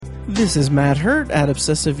This is Matt Hurt at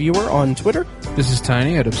Obsessive Viewer on Twitter. This is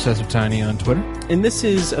Tiny at Obsessive Tiny on Twitter. And this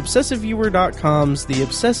is ObsessiveViewer.com's The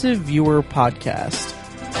Obsessive Viewer Podcast.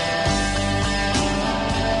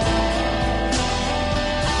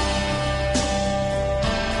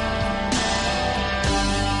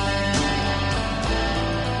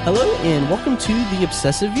 Hello and welcome to The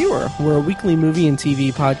Obsessive Viewer. We're a weekly movie and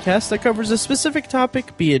TV podcast that covers a specific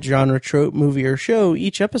topic, be it genre, trope, movie, or show,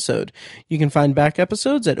 each episode. You can find back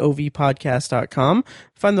episodes at OV212.com,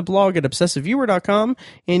 find the blog at ObsessiveViewer.com,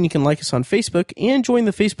 and you can like us on Facebook and join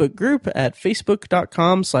the Facebook group at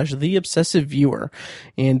Facebook.com/TheObsessiveViewer.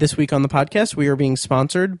 And this week on the podcast, we are being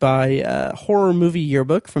sponsored by Horror Movie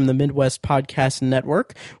Yearbook from the Midwest Podcast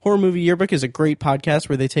Network. Horror Movie Yearbook is a great podcast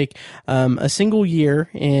where they take a single year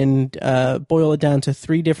and boil it down to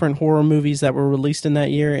 3 different horror movies that were released in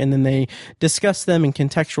that year, and then they discuss them and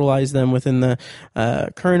contextualize them within the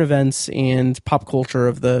current events and pop culture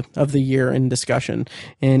of the year in discussion.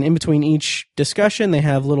 And in between each discussion, they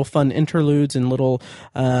have little fun interludes and little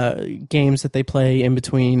games that they play in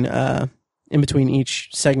between each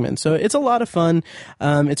segment. So it's a lot of fun.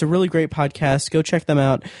 It's a really great podcast. Go check them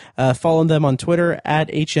out. Follow them on Twitter at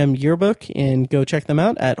HM Yearbook and go check them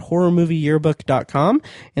out at horrormovieyearbook.com.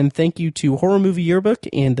 And thank you to Horror Movie Yearbook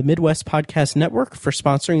and the Midwest Podcast Network for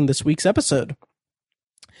sponsoring this week's episode.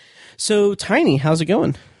 So, Tiny, how's it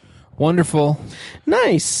going? Wonderful.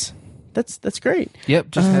 Nice. That's great.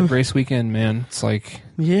 Yep, just had race weekend, man. It's like,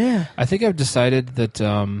 yeah. I think I've decided that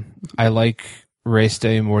I like race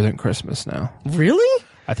day more than Christmas now. Really?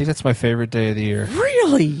 I think that's my favorite day of the year.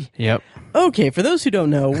 Really? Yep. Okay, for those who don't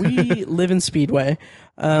know, we live in Speedway.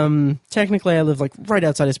 Technically, I live like right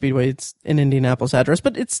outside of Speedway. It's an Indianapolis address,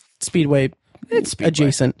 but it's Speedway. It's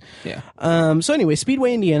adjacent. Yeah. So anyway,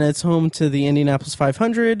 Speedway, Indiana, it's home to the Indianapolis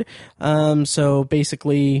 500. So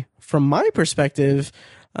basically, from my perspective,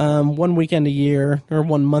 one weekend a year or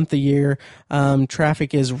 1 month a year,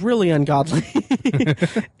 traffic is really ungodly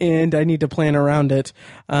and I need to plan around it.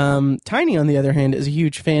 Tiny, on the other hand, is a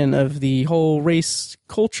huge fan of the whole race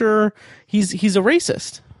culture. He's a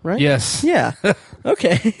racist, right? Yes. Yeah.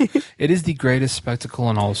 Okay. It is the greatest spectacle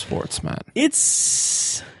in all of sports, Matt.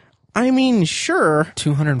 Sure.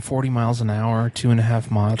 240 miles an hour,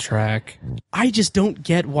 2.5-mile track. I just don't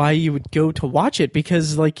get why you would go to watch it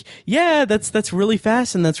because, like, yeah, that's really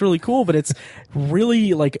fast and that's really cool, but it's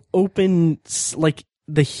really, like, open, like,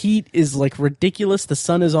 the heat is, like, ridiculous. The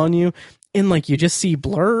sun is on you, and, like, you just see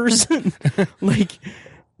blurs. Like,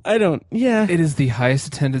 yeah. It is the highest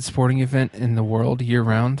attended sporting event in the world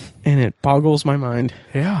year-round. And it boggles my mind.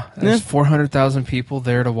 Yeah. There's 400,000 people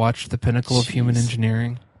there to watch the pinnacle of human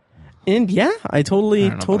engineering. And yeah, I totally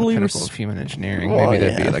pinnacle of human engineering. Maybe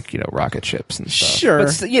there'd be like, rocket ships and stuff. Sure.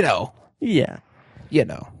 But, yeah.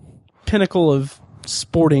 Pinnacle of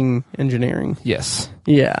sporting engineering. Yes.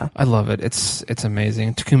 Yeah. I love it. It's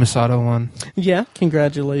amazing. Takuma Sato won. Yeah,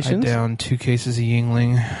 congratulations. I downed 2 cases of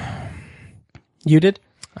Yingling. You did?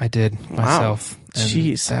 I did myself. Wow.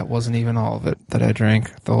 Jeez. That wasn't even all of it that I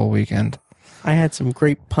drank the whole weekend. I had some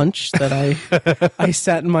grape punch that I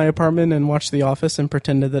sat in my apartment and watched The Office and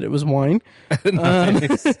pretended that it was wine.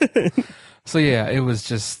 Nice. So yeah, it was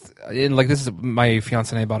just this is my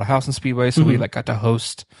fiance and I bought a house in Speedway, so we got to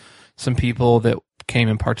host some people that came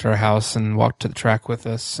and parked at our house and walked to the track with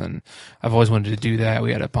us, and I've always wanted to do that.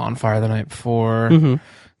 We had a bonfire the night before.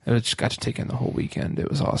 It just got to take in the whole weekend.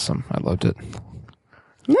 It was awesome. I loved it.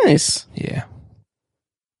 Nice. Yeah.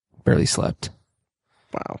 Barely slept.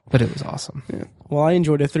 Wow. But it was awesome. Yeah. Well, I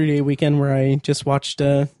enjoyed a 3-day weekend where I just watched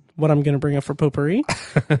what I'm going to bring up for potpourri.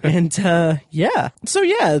 And, yeah. So,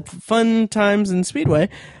 yeah, fun times in Speedway.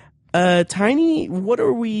 Tiny, what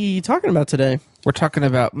are we talking about today? We're talking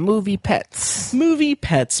about movie pets. Movie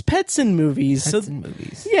pets. Pets in movies. Pets in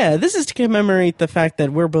movies. Yeah, this is to commemorate the fact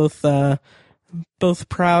that we're both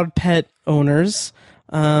proud pet owners.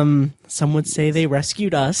 Some would say they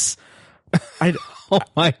rescued us. Oh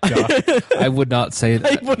my God. I would not say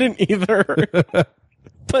that. I wouldn't either.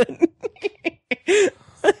 But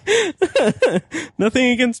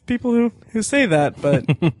nothing against people who say that, but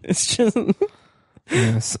it's just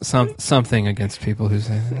something against people who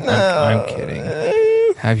say that. I'm kidding.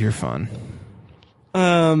 Have your fun.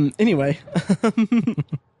 Anyway.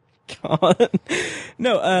 God.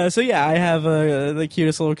 No, so yeah, I have the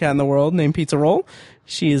cutest little cat in the world named Pizza Roll.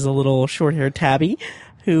 She is a little short-haired tabby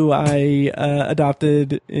who I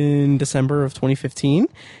adopted in December of 2015.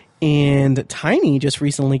 And Tiny just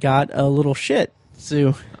recently got a little shit.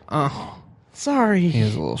 So, sorry. He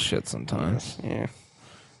is a little shit sometimes. Yeah.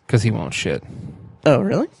 Because he won't shit. Oh,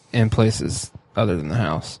 really? In places other than the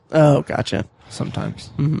house. Oh, gotcha.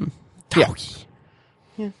 Sometimes. Mm-hmm. Yeah.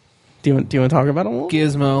 Do you want to talk about him a little?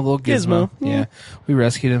 Little Gizmo. Yeah. We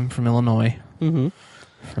rescued him from Illinois. Mm-hmm.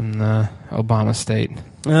 From the Obama state.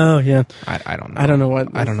 Oh, yeah. I don't know. I don't know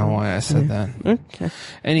what. I don't know why I said that. Okay.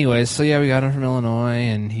 Anyways, so yeah, we got him from Illinois,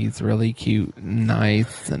 and he's really cute,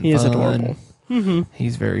 nice, and he fun. is adorable. Mm-hmm.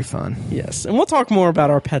 He's very fun. Yes, and we'll talk more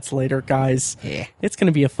about our pets later, guys. Yeah. It's going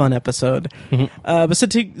to be a fun episode. Mm-hmm.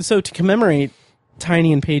 But to commemorate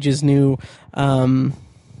Tiny and Paige's new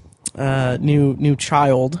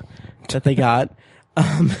child that they got,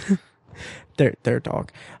 their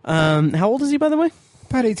dog. How old is he, by the way?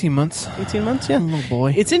 About 18 months. 18 months, yeah. Little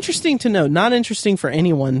boy. It's interesting to note, not interesting for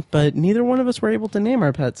anyone, but neither one of us were able to name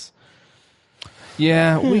our pets.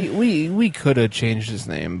 Yeah, we could have changed his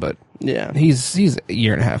name, but yeah, he's a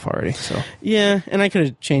year and a half already. So yeah, and I could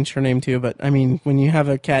have changed her name too, but I mean, when you have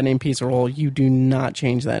a cat named Pizza Roll, you do not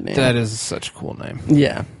change that name. That is such a cool name.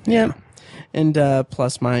 Yeah. And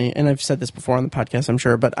plus and I've said this before on the podcast, I'm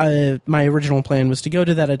sure, but my original plan was to go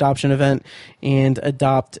to that adoption event and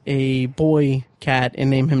adopt a boy cat and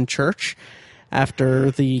name him Church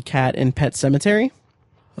after the cat in Pet Cemetery.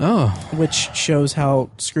 Oh. Which shows how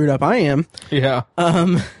screwed up I am. Yeah.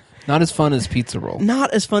 Not as fun as Pizza Roll.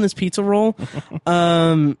 Not as fun as Pizza Roll.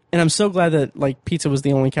 And I'm so glad that like Pizza was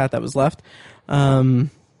the only cat that was left. And,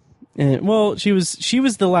 well, she was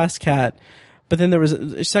the last cat. But then there was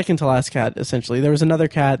a second to last cat, essentially. There was another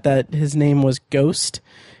cat that his name was Ghost.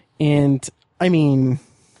 And, I mean,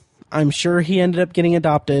 I'm sure he ended up getting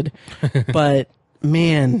adopted. But,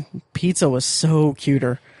 man, Pizza was so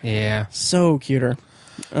cuter. Yeah. So cuter.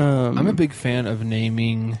 I'm a big fan of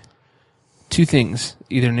naming two things.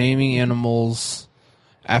 Either naming animals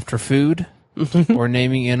after food or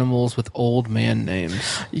naming animals with old man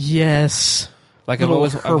names. Yes. Like I've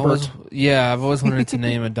always wanted to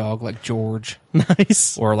name a dog like George.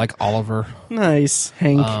 Nice. Or like Oliver. Nice.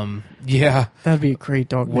 Hank. Yeah. That'd be a great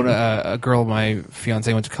dog name. A girl my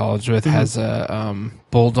fiance went to college with has a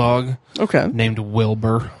bulldog named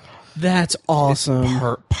Wilbur. That's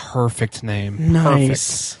awesome. Perfect name.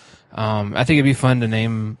 Nice. Perfect. I think it'd be fun to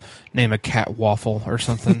name a cat Waffle or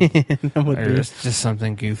something. That would be. Just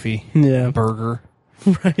something goofy. Yeah. Burger.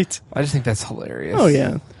 Right. I just think that's hilarious. Oh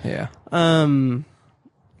yeah. Yeah.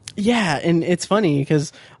 Yeah, and it's funny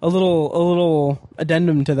because a little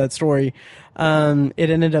addendum to that story. It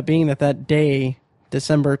ended up being that day,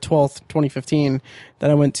 December 12th, 2015, that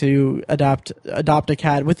I went to adopt a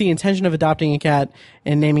cat with the intention of adopting a cat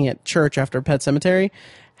and naming it Church after Pet Cemetery.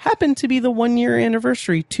 Happened to be the 1-year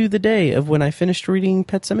anniversary to the day of when I finished reading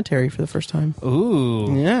Pet Cemetery for the first time.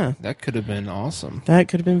 Ooh. Yeah. That could have been awesome. That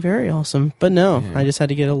could have been very awesome. But no, I just had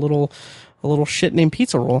to get a little shit named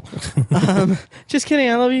Pizza Roll. Just kidding.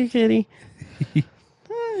 I love you, kitty.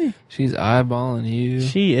 Hi. She's eyeballing you.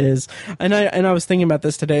 She is. And I was thinking about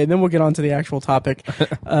this today, and then we'll get on to the actual topic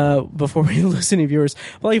before we lose any viewers.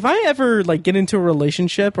 But like, if I ever like get into a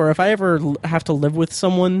relationship, or if I ever have to live with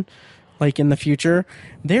someone like in the future,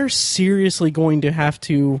 they're seriously going to have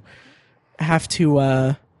to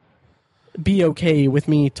be okay with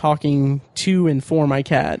me talking to and for my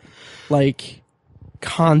cat, like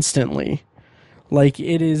constantly. Like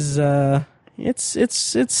it is,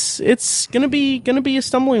 it's gonna be a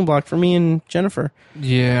stumbling block for me and Jennifer.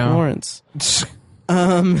 Yeah, Lawrence.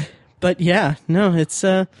 But yeah, no, it's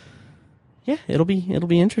it'll be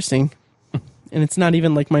interesting, and it's not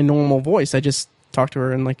even like my normal voice. I just talk to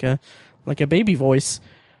her in like a baby voice.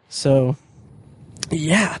 So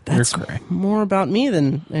yeah, that's more about me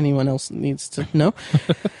than anyone else needs to know.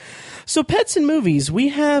 So pets and movies, we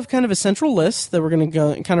have kind of a central list that we're going to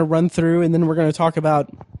go kind of run through, and then we're going to talk about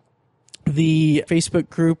the Facebook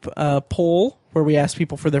group poll where we asked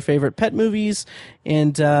people for their favorite pet movies,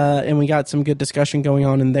 and we got some good discussion going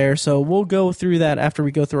on in there. So we'll go through that after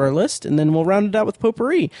we go through our list, and then we'll round it out with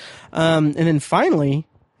potpourri. And then finally,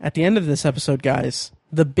 at the end of this episode, guys,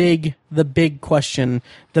 the big question,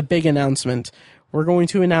 the big announcement. We're going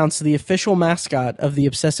to announce the official mascot of the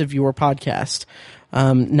Obsessive Viewer podcast.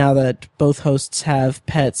 Now that both hosts have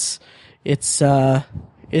pets, it's been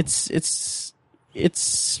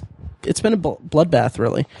a bloodbath,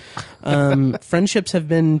 really. Friendships have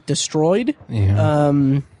been destroyed.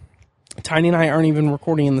 Yeah. Tiny and I aren't even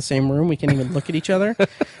recording in the same room. We can't even look at each other.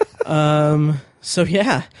 So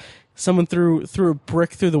yeah, someone threw a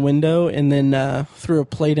brick through the window and then threw a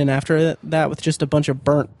plate in after that with just a bunch of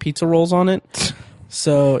burnt pizza rolls on it.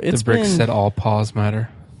 So it's the brick said all paws matter.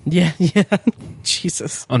 Yeah.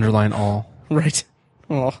 Jesus. Underline all. Right.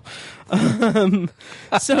 Oh.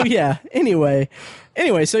 So yeah. Anyway,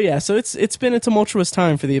 so yeah. So it's been a tumultuous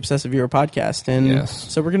time for the Obsessive Viewer podcast, and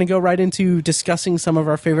so we're gonna go right into discussing some of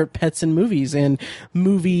our favorite pets and movies and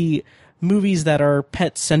movie movies that are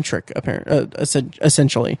pet centric,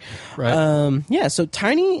 essentially. Right. Yeah. So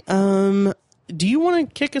Tiny, do you want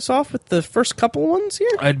to kick us off with the first couple ones here?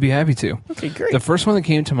 I'd be happy to. Okay, great. The first one that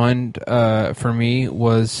came to mind for me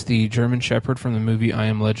was the German Shepherd from the movie I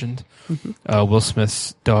Am Legend. Will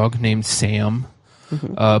Smith's dog named Sam,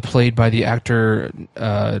 played by the actor.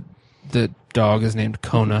 The dog is named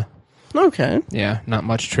Kona. Okay. Yeah, not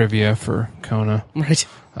much trivia for Kona. Right.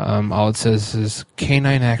 All it says is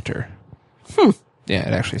canine actor. Yeah,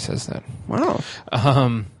 it actually says that. Wow.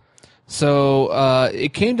 So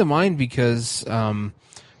it came to mind because the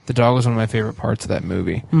dog was one of my favorite parts of that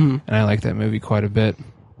movie, and I like that movie quite a bit.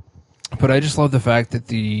 But I just love the fact that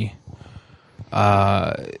the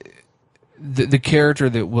character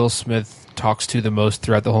that Will Smith talks to the most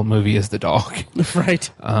throughout the whole movie is the dog. Right.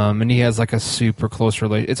 And he has like a super close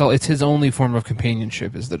relation. It's his only form of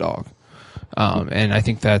companionship is the dog. And I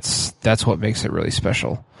think that's what makes it really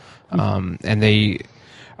special. And I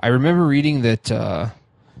remember reading that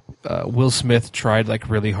Will Smith tried like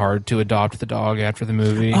really hard to adopt the dog after the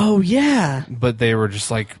movie. Oh yeah. But they were just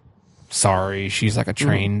like, sorry, she's like a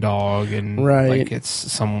trained dog, and like it's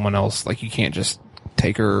someone else. Like you can't just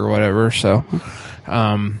take her or whatever. So,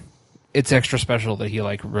 it's extra special that he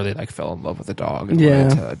like really like fell in love with the dog and wanted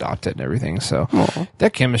to adopt it and everything. So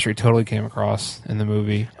that chemistry totally came across in the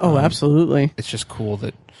movie. Oh, absolutely. It's just cool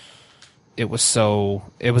that it was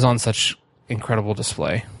on such incredible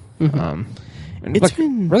display. And It's like,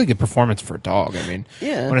 been really good performance for a dog. I mean,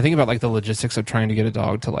 Yeah. when I think about like the logistics of trying to get a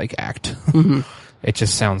dog to like act, it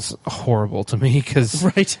just sounds horrible to me because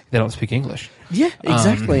they don't speak English. Yeah,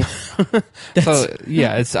 exactly. So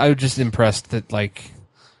yeah, I was just impressed that like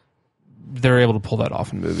they're able to pull that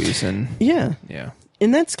off in movies, and yeah.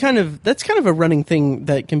 And that's kind of a running thing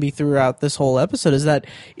that can be throughout this whole episode, is that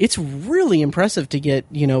it's really impressive to get,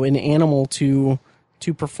 an animal to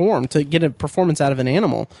perform, to get a performance out of an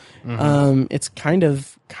animal. It's kind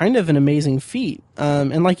of an amazing feat.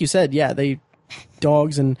 And like you said,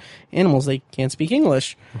 dogs and animals, they can't speak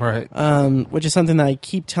English. Right. Which is something that I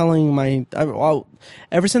keep telling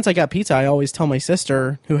ever since I got pizza, I always tell my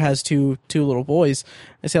sister, who has two little boys,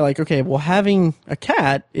 I say like, okay, well, having a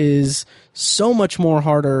cat is so much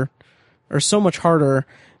harder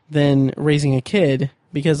than raising a kid,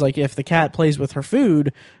 because like if the cat plays with her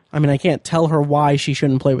food, I mean, I can't tell her why she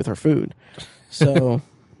shouldn't play with her food. So,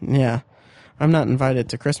 yeah. I'm not invited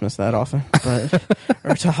to Christmas that often,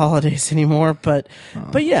 or to holidays anymore, but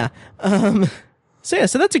yeah. So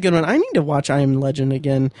that's a good one. I need to watch I Am Legend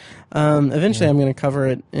again. Eventually I'm going to cover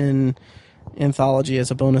it in Anthology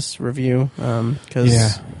as a bonus review,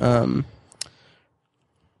 because, oh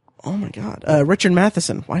my God, Richard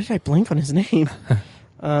Matheson. Why did I blank on his name?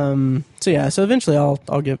 So eventually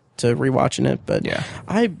I'll get to rewatching it, but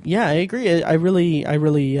I agree. I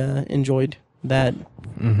really enjoyed that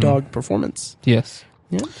dog performance. Yes.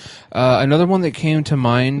 Yeah. Another one that came to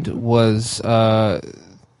mind was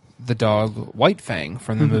the dog White Fang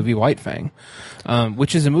from the movie White Fang,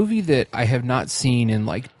 which is a movie that I have not seen in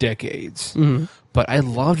like decades. But I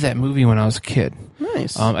loved that movie when I was a kid.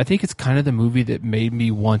 Nice. I think it's kind of the movie that made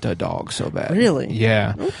me want a dog so bad. Really?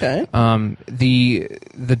 Yeah. Okay.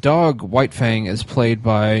 The dog White Fang is played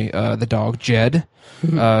by the dog Jed,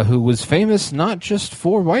 who was famous not just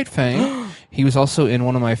for White Fang. He was also in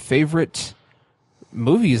one of my favorite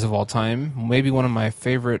movies of all time, maybe one of my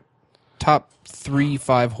favorite top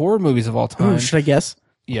 3-5 horror movies of all time. Oh, should I guess?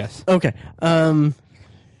 Yes. Okay. Rob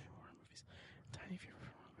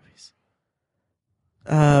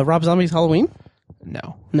Zombie's Halloween?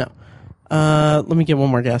 No. Let me get one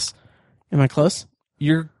more guess. Am I close?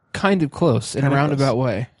 You're kind of close in a roundabout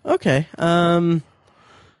way. Okay. The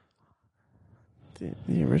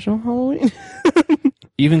original Halloween?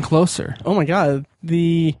 Even closer. Oh my God.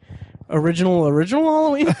 The original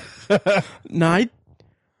Halloween? No,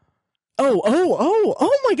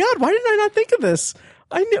 Oh my God. Why didn't I not think of this?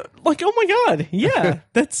 I knew, like, oh my God. Yeah.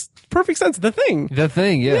 That's perfect sense. The Thing. The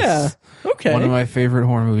Thing, yes. Yeah. Okay. One of my favorite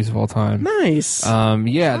horror movies of all time. Nice.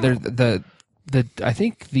 Yeah, there's I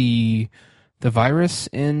think the virus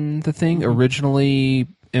in The Thing originally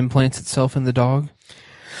implants itself in the dog.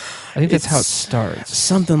 I think that's how it starts.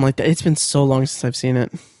 Something like that. It's been so long since I've seen it.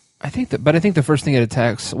 I think the first thing it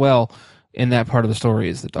attacks, well, in that part of the story,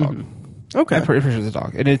 is the dog. Okay. I'm pretty sure it's the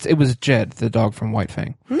dog. And it was Jed, the dog from White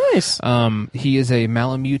Fang. Nice. He is a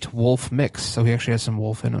Malamute wolf mix, so he actually has some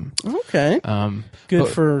wolf in him. Okay.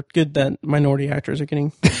 Good that minority actors are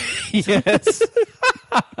getting. Yes.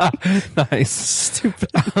 Nice. Stupid.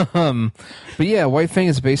 But yeah, White Fang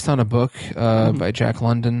is based on a book by Jack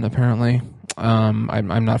London, apparently.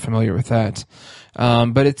 I'm not familiar with that.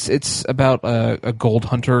 But it's about a gold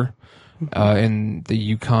hunter in the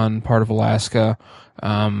Yukon part of Alaska,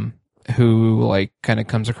 who like kind of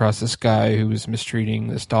comes across this guy who is mistreating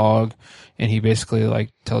this dog, and he basically like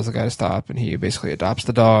tells the guy to stop, and he basically adopts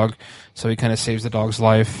the dog. So he kind of saves the dog's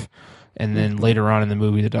life, and then later on in the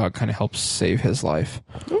movie, the dog kind of helps save his life.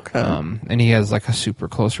 Okay. And he has like a super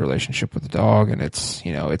close relationship with the dog, and it's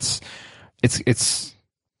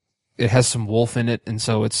it has some wolf in it, and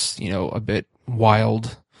so it's a bit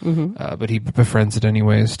wild. But he befriends it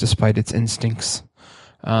anyways, despite its instincts.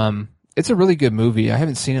 It's a really good movie. I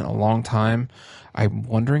haven't seen it in a long time. I'm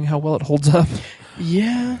wondering how well it holds up.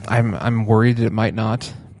 Yeah. I'm worried that it might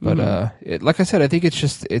not. But like I said, I think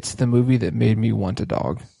it's the movie that made me want to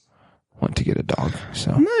get a dog.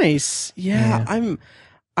 So nice. Yeah.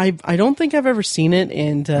 I don't think I've ever seen it,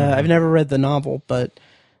 and I've never read the novel, but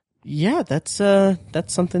yeah, that's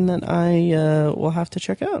something that I will have to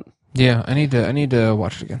check out. Yeah, I need to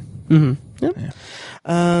watch it again. Yep.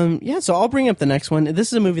 Yeah. So I'll bring up the next one. This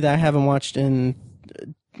is a movie that I haven't watched in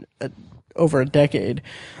over a decade,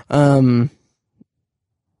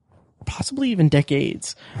 possibly even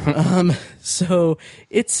decades. So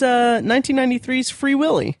it's 1993's Free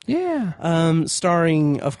Willy. Yeah.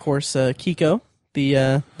 Starring, of course, Kiko,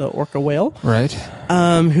 the orca whale, right?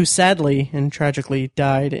 Who sadly and tragically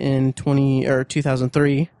died in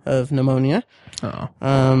 2003 of pneumonia. Oh.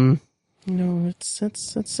 It's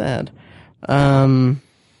sad. Oh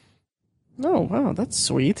wow, that's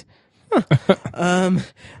sweet. Huh.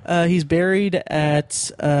 He's buried at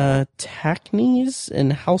Taknes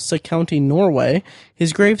in Hausa County, Norway.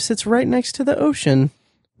 His grave sits right next to the ocean.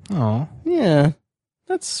 Oh. Yeah,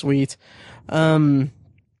 that's sweet. So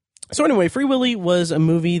anyway, Free Willy was a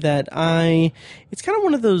movie that it's kind of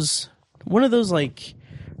one of those like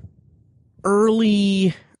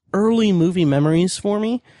early movie memories for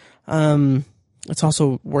me. It's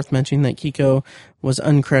also worth mentioning that Kiko was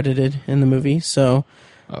uncredited in the movie, so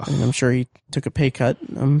I'm sure he took a pay cut.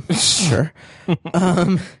 I'm sure.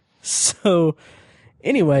 So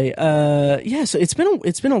anyway, yeah, so it's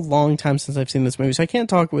been a long time since I've seen this movie, so I can't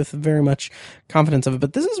talk with very much confidence of it,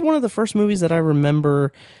 but this is one of the first movies that I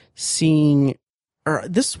remember seeing, or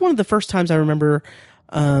this is one of the first times I remember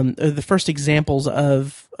the first examples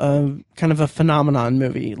of kind of a phenomenon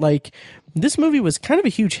movie. Like, this movie was kind of a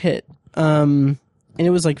huge hit, and it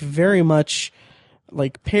was like very much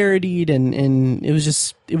like parodied, and it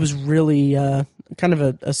was really kind of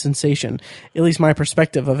a sensation. At least my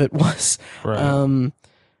perspective of it was. Right.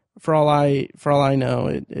 For all I know,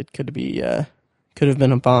 it could have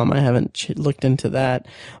been a bomb. I haven't looked into that,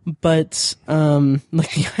 but like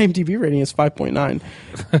the IMDb rating is 5.9.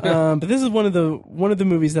 But this is one of the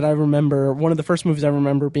movies that I remember. One of the first movies I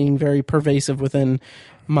remember being very pervasive within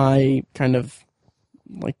my kind of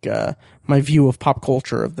like my view of pop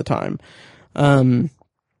culture of the time.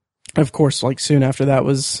 Of course, like soon after that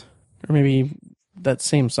was, or maybe that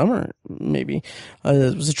same summer, maybe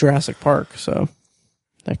it was Jurassic Park. So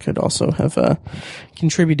that could also have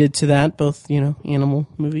contributed to that, both, animal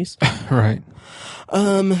movies. Right.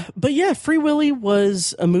 But yeah, Free Willy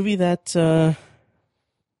was a movie that,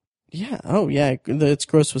 its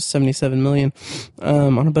gross was $77 million,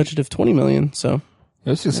 on a budget of $20 million. So it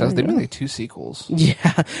was successful. They made like 2 sequels.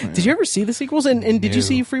 Yeah. Did you ever see the sequels? And did you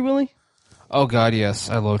see Free Willy? Oh God, yes,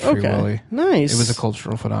 I loved Free Willy. Nice. It was a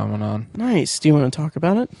cultural phenomenon. Nice. Do you want to talk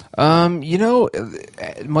about it?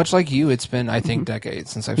 Much like you, it's been, I think,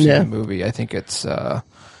 decades since I've seen the movie. I think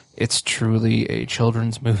it's truly a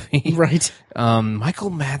children's movie. Right.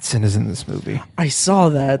 Michael Madsen is in this movie. I saw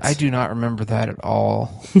that. I do not remember that at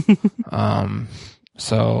all.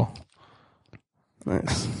 So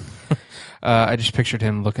nice. I just pictured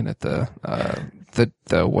him looking at the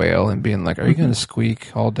whale and being like, "Are you going to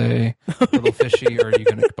squeak all day, little fishy, or are you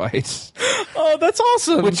going to bite?" Oh, that's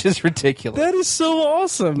awesome! Which is ridiculous. That is so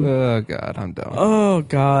awesome. Oh God, I'm done. Oh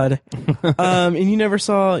God. And you never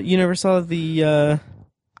saw the.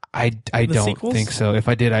 I don't sequels? think so. If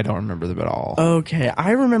I did, I don't remember them at all. Okay,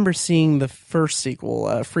 I remember seeing the first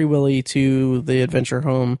sequel, Free Willy to the Adventure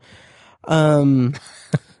Home,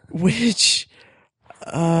 which.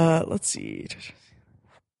 Let's see.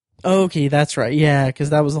 Okay, that's right. Yeah, because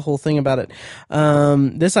that was the whole thing about it.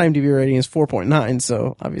 This IMDb rating is 4.9,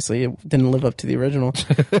 so obviously it didn't live up to the original.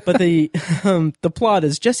 But the plot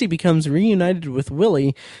is Jesse becomes reunited with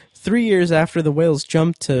Willie 3 years after the whales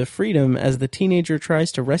jump to freedom as the teenager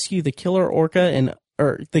tries to rescue the killer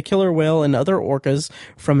the killer whale and other orcas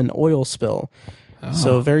from an oil spill. Oh.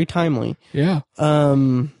 So very timely. Yeah.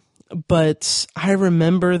 But I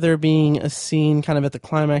remember there being a scene kind of at the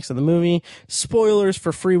climax of the movie. Spoilers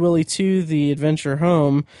for Free Willy 2, The Adventure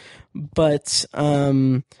Home. But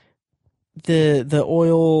the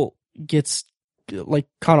oil gets like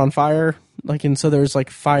caught on fire, like, and so there's like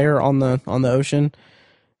fire on the ocean.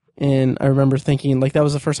 And I remember thinking, like, that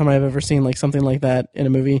was the first time I've ever seen like something like that in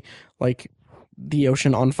a movie, like the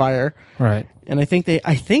ocean on fire. Right. And I think they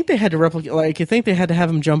had to replicate, like, I think they had to have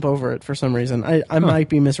him jump over it for some reason. I might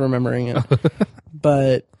be misremembering it,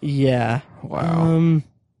 but yeah. Wow.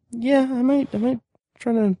 Yeah, I might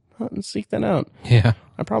try to hunt and seek that out. Yeah.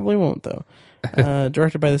 I probably won't though.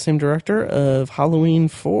 Directed by the same director of Halloween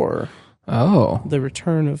 4. Oh. The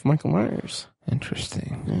Return of Michael Myers.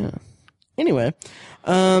 Interesting. Yeah. Anyway,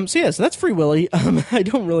 so that's Free Willy. I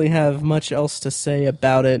don't really have much else to say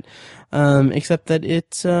about it, except that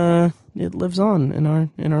it lives on in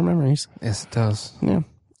our memories. Yes, it does. Yeah.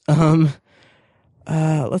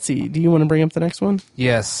 Let's see. Do you want to bring up the next one?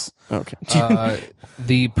 Yes. Okay.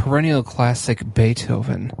 The perennial classic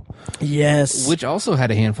Beethoven. Yes. Which also had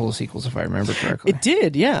a handful of sequels, if I remember correctly. It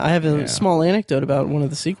did, yeah. I have a small anecdote about one of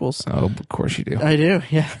the sequels. Oh, of course you do. I do,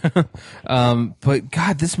 yeah. But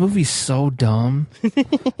God, this movie's so dumb.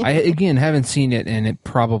 I, again, haven't seen it in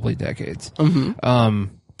probably decades. Mm-hmm.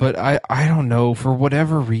 But I don't know, for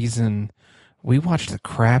whatever reason, we watched the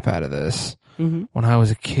crap out of this when I was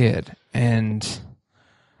a kid. And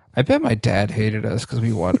I bet my dad hated us because we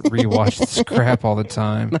rewatched this crap all the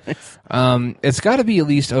time. Nice. It's got to be at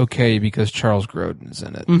least okay because Charles Grodin's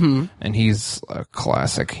in it, and he's a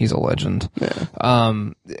classic. He's a legend.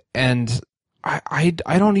 Yeah. And I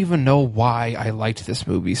don't even know why I liked this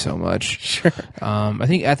movie so much. Sure. I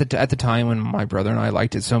think at the time when my brother and I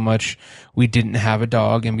liked it so much, we didn't have a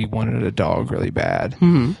dog and we wanted a dog really bad,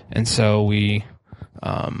 and so we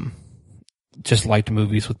just liked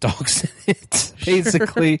movies with dogs in it,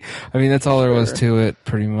 basically. Sure. I mean, that's all there was to it,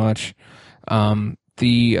 pretty much.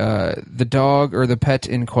 The dog, or the pet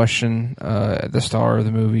in question, the star of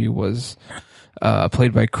the movie, was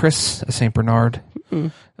played by Chris, a Saint Bernard.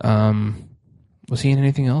 Was he in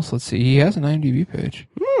anything else? Let's see. He has an IMDb page.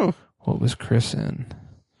 What was Chris in?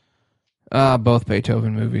 Both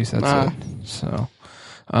Beethoven movies, that's it. So...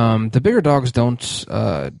 the bigger dogs don't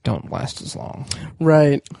last as long.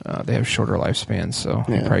 Right. They have shorter lifespans, so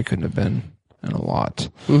he probably couldn't have been in a lot.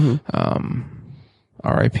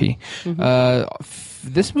 R.I.P.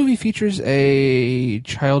 This movie features a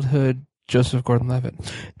childhood Joseph Gordon-Levitt.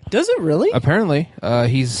 Does it really? Apparently.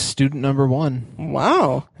 He's student number 1.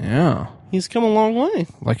 Wow. Yeah. He's come a long way.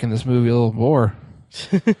 Like in this movie, a little more.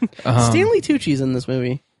 Stanley Tucci's in this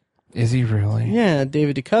movie. Is he really? Yeah,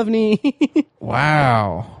 David Duchovny.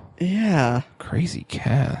 Wow. Yeah. Crazy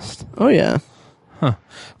cast. Oh, yeah. Huh.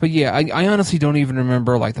 But yeah, I honestly don't even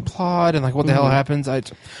remember like the plot and like what the hell happens. I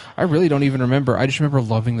really don't even remember. I just remember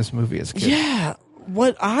loving this movie as a kid. Yeah.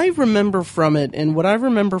 What I remember from it, and what I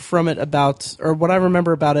remember from it about, or what I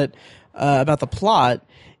remember about it, about the plot,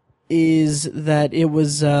 is that it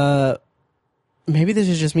was, maybe this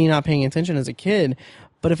is just me not paying attention as a kid,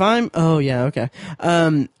 but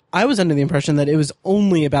I was under the impression that it was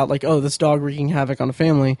only about, like, this dog wreaking havoc on a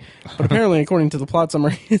family. But apparently, according to the plot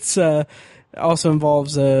summary, it's also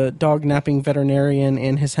involves a dog-napping veterinarian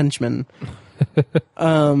and his henchman.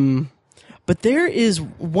 But there is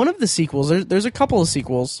one of the sequels. There's a couple of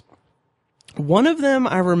sequels. One of them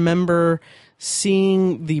I remember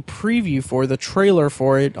seeing the preview for, the trailer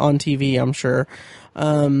for it on TV, I'm sure.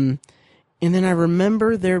 And then I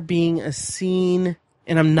remember there being a scene...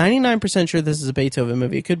 And I'm 99% sure this is a Beethoven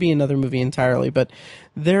movie. It could be another movie entirely, but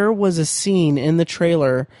there was a scene in the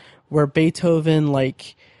trailer where Beethoven,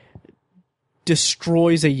 like,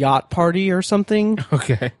 destroys a yacht party or something.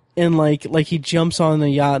 Okay. And like he jumps on the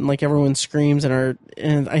yacht and like everyone screams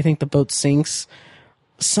and I think the boat sinks.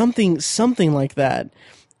 Something like that.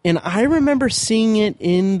 And I remember seeing it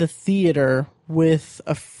in the theater with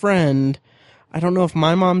a friend. I don't know if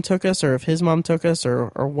my mom took us or if his mom took us or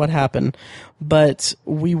what happened, but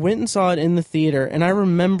we went and saw it in the theater, and I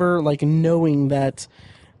remember like knowing that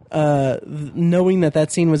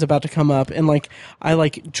scene was about to come up, and like I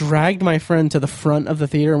like dragged my friend to the front of the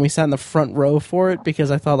theater, and we sat in the front row for it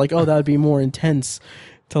because I thought like, that would be more intense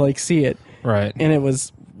to like see it. Right. And it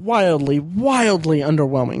was wildly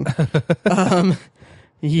underwhelming.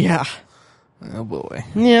 Yeah. Oh boy.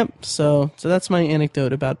 Yep. So that's my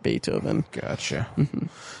anecdote about Beethoven. Gotcha.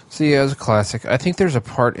 So yeah, it's a classic. I think there's a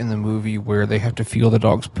part in the movie where they have to feel the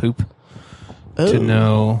dog's poop to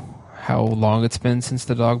know how long it's been since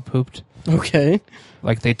the dog pooped. Okay.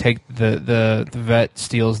 Like they take the vet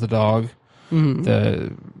steals the dog,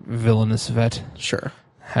 the villainous vet. Sure.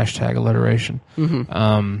 Hashtag alliteration.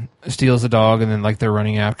 Steals the dog, and then like they're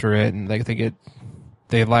running after it, and like they get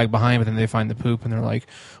they lag behind, but then they find the poop and they're like,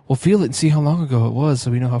 "Well, feel it and see how long ago it was,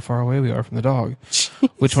 so we know how far away we are from the dog."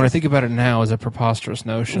 Which, when I think about it now, is a preposterous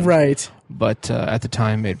notion, right? But at the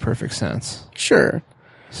time, made perfect sense. Sure.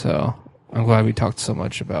 So I'm glad we talked so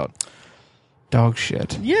much about dog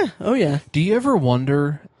shit. Yeah. Oh yeah. Do you ever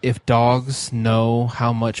wonder if dogs know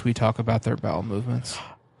how much we talk about their bowel movements?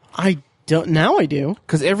 I don't. Now I do.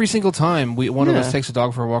 Because every single time one of us takes a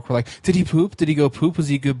dog for a walk, we're like, "Did he poop? Did he go poop? Was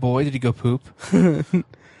he a good boy? Did he go poop?"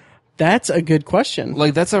 That's a good question.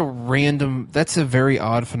 Like, that's a very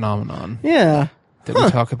odd phenomenon. Yeah. That we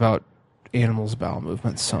talk about animals' bowel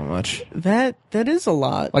movements so much. That is a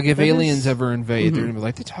lot. Like, if aliens ever invade, they're going to be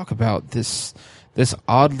like, they talk about this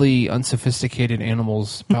oddly unsophisticated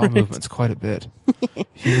animal's bowel movements quite a bit.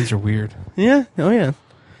 Humans are weird. Yeah. Oh yeah.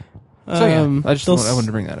 So yeah, I wanted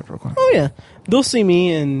to bring that up real quick. Oh yeah. They'll see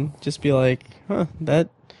me and just be like, huh, that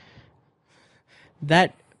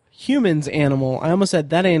human's animal. I almost said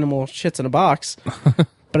that animal shits in a box,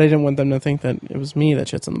 but I didn't want them to think that it was me that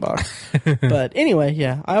shits in the box. But anyway,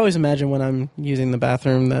 yeah, I always imagine when I'm using the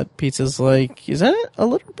bathroom that Pizza's like, is that a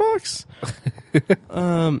litter box?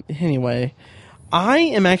 Anyway, I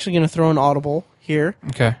am actually going to throw an audible here.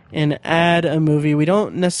 Okay. And add a movie. We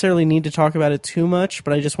don't necessarily need to talk about it too much,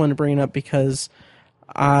 but I just wanted to bring it up because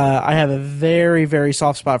I have a very, very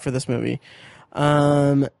soft spot for this movie.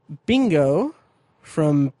 Bingo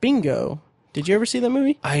from Bingo. Did you ever see that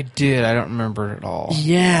movie? I did. I don't remember it at all.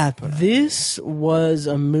 Yeah, this was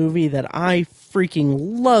a movie that I freaking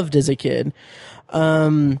loved as a kid.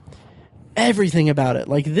 Everything about it.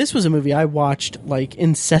 Like, this was a movie I watched, like,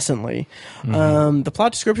 incessantly. Mm-hmm. The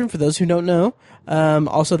plot description, for those who don't know,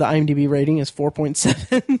 also the IMDb rating is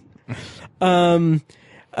 4.7.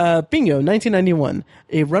 Bingo, 1991.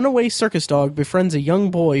 A runaway circus dog befriends a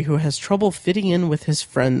young boy who has trouble fitting in with his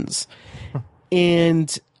friends.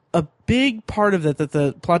 And a big part of that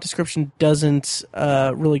the plot description doesn't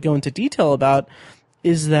really go into detail about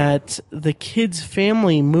is that the kid's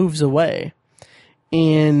family moves away.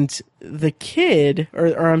 And the kid,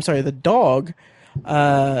 or I'm sorry, the dog,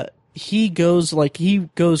 he goes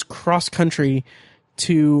cross country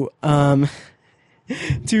to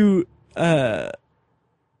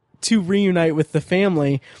reunite with the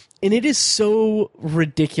family, and it is so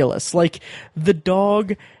ridiculous. Like, the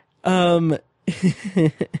dog, it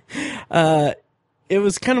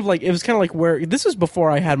was kind of like where this was before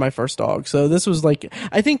I had my first dog. So this was like,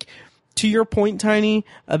 I think, to your point, Tiny,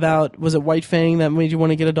 about, was it White Fang that made you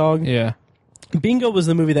want to get a dog? Yeah. Bingo was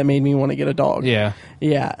the movie that made me want to get a dog. Yeah.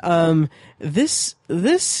 Yeah. This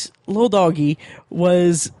little doggy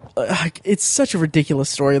was, it's such a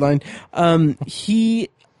ridiculous storyline. He's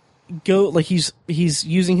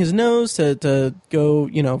using his nose to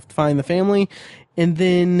go, find the family. And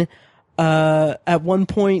then, at one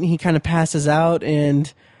point he kind of passes out,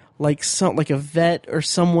 and like a vet or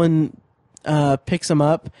someone, picks him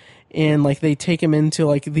up, and like they take him into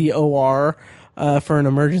like the OR for an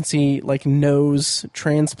emergency like nose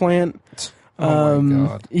transplant. Oh my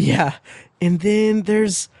God. Yeah. And then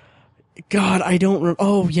there's I don't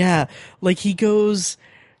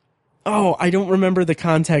remember the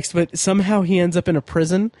context, but somehow he ends up in a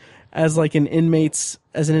prison as an inmate's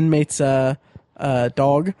dog.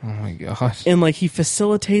 Oh my God. And like he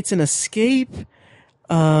facilitates an escape.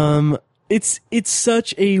 It's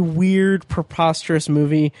such a weird, preposterous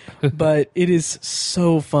movie, but it is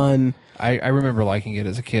so fun. I remember liking it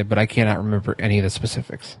as a kid, but I cannot remember any of the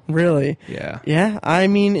specifics. Really? Yeah. Yeah. I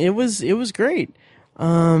mean, it was great.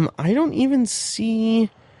 I don't even see.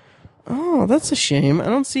 Oh, that's a shame. I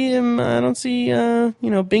don't see him. I don't see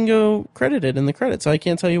Bingo credited in the credits. So I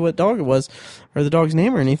can't tell you what dog it was, or the dog's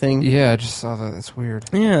name or anything. Yeah, I just saw that. That's weird.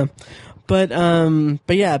 Yeah. But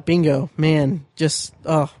yeah, Bingo, man, just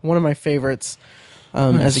one of my favorites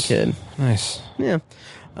Nice. as a kid. Nice. Yeah.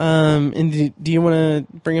 And do you want to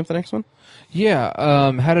bring up the next one?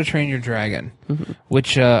 Yeah. How to Train Your Dragon, mm-hmm.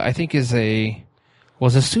 which I think was a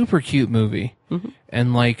super cute movie, mm-hmm.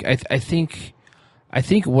 and like I think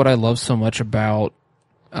what I love so much about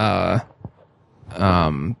the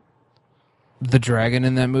dragon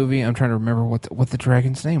in that movie, I'm trying to remember what the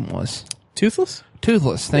dragon's name was. Toothless.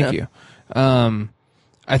 Thank you.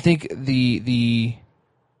 I think the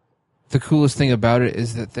coolest thing about it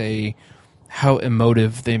is that how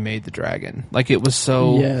emotive they made the dragon. Like, it was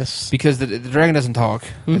so... Yes. Because the dragon doesn't talk.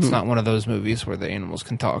 Mm-hmm. It's not one of those movies where the animals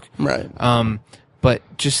can talk. Right.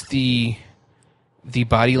 But just the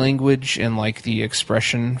body language and like the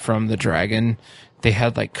expression from the dragon, they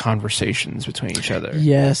had like conversations between each other.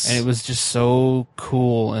 Yes. And it was just so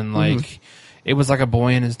cool, and like mm-hmm. it was like a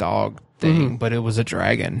boy and his dog thing, mm-hmm. but it was a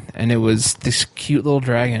dragon, and it was this cute little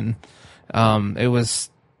dragon It was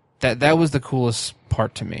that was the coolest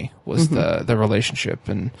part to me, was the relationship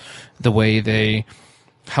and the way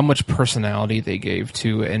how much personality they gave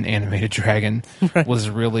to an animated dragon was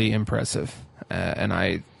really impressive.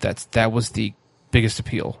 And that was the biggest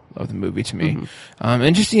appeal of the movie to me.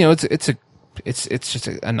 And just, it's just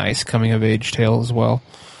a nice coming of age tale as well.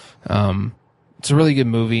 It's a really good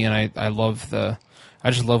movie, and I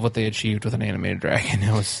just love what they achieved with an animated dragon.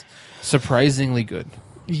 It was surprisingly good.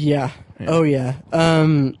 Yeah. Oh yeah.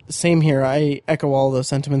 Same here. I echo all those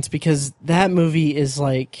sentiments, because that movie is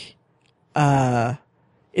like,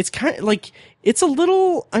 it's kind of like, it's a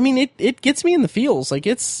little, I mean, it gets me in the feels. Like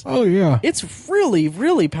it's really,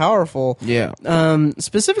 really powerful. Yeah.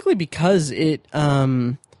 Specifically because it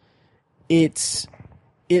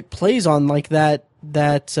plays on like that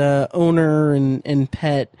owner and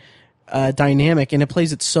pet dynamic, and it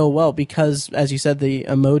plays it so well because, as you said, the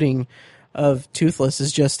emoting of Toothless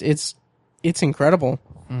is just it's incredible.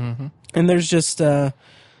 And there's just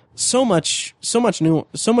so much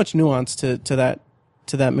nuance to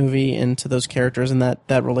that movie and to those characters and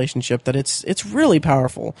that relationship, that it's really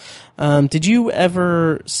powerful. Did you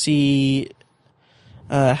ever see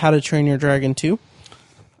How to Train Your Dragon 2?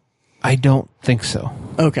 I don't think so.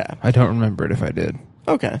 Okay. I don't remember it if I did.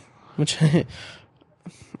 Okay. Which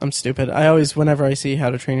I'm stupid. Whenever I see How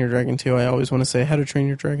to Train Your Dragon 2, I always want to say How to Train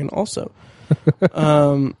Your Dragon also.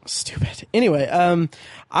 Stupid. Anyway,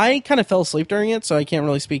 I kind of fell asleep during it, so I can't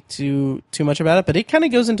really speak too much about it, but it kind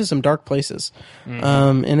of goes into some dark places.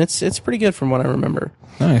 And it's pretty good from what I remember.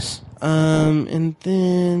 Nice. And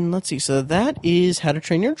then let's see. So that is How to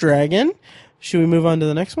Train Your Dragon. Should we move on to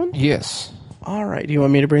the next one? Yes. All right. Do you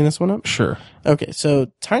want me to bring this one up? Sure. Okay.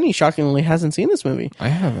 So Tiny shockingly hasn't seen this movie. I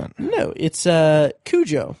haven't. No, it's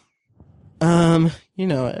Cujo.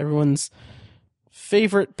 Everyone's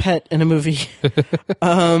favorite pet in a movie.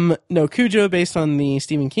 No, Cujo, based on the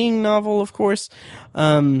Stephen King novel, of course.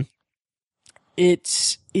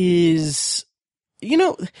 It is,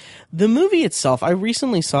 the movie itself, I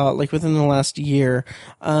recently saw it like within the last year.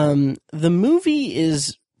 The movie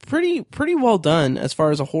is pretty well done as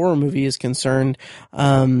far as a horror movie is concerned.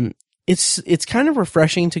 It's kind of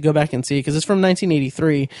refreshing to go back and see it because it's from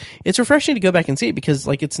 1983. It's refreshing to go back and see it because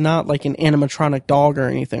like it's not like an animatronic dog or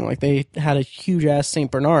anything. Like they had a huge ass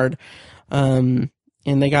Saint Bernard, and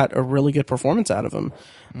they got a really good performance out of him.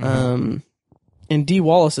 And Dee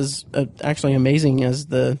Wallace is actually amazing as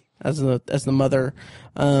the mother.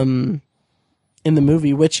 In the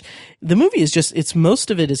movie, which the movie is just, most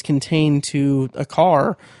of it is contained to a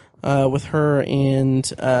car, with her and,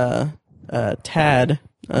 Tad.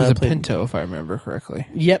 It was a Pinto, if I remember correctly.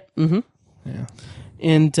 Yep. Mm-hmm. Yeah.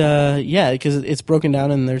 And, because it's broken down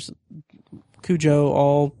and there's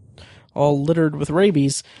Cujo all littered with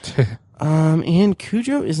rabies. And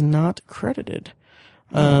Cujo is not credited.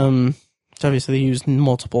 So obviously they used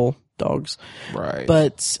multiple dogs. Right.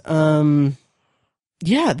 But,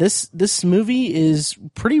 yeah, this movie is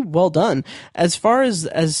pretty well done. As far as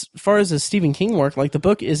a Stephen King work, like the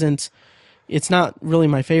book it's not really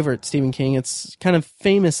my favorite Stephen King. It's kind of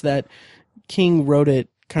famous that King wrote it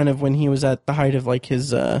kind of when he was at the height of like his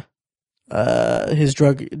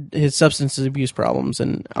substance abuse problems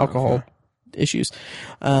and alcohol issues.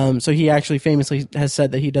 So he actually famously has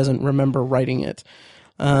said that he doesn't remember writing it.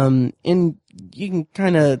 And you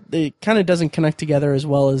can it kind of doesn't connect together as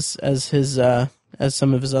well as his, as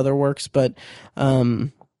some of his other works, but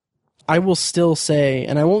I will still say,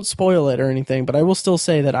 and I won't spoil it or anything, but I will still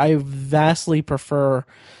say that I vastly prefer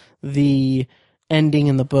the ending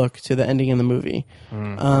in the book to the ending in the movie.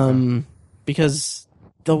 Because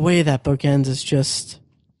the way that book ends is just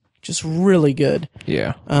really good.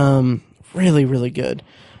 Yeah. Really, really good.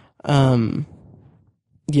 Yeah,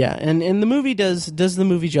 and the movie does the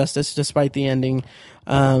movie justice despite the ending,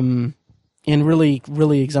 and really,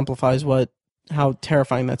 really exemplifies how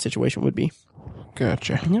terrifying that situation would be.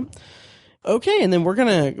 Gotcha. Yep. Okay, and then we're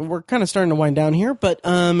kind of starting to wind down here, but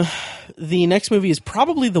the next movie is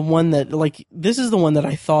probably the one that, like, this is the one that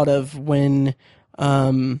I thought of when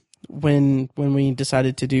we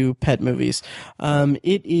decided to do pet movies.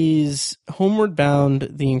 It is Homeward Bound: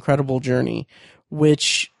 The Incredible Journey,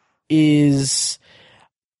 which is,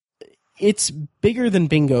 it's bigger than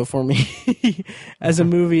Bingo for me as a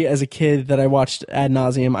movie, as a kid that I watched ad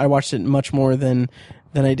nauseum. I watched it much more than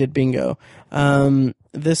I did Bingo.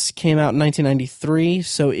 This came out in 1993,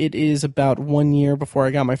 so it is about 1 year before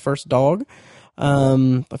I got my first dog.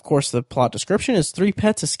 Of course, the plot description is 3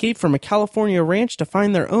 pets escape from a California ranch to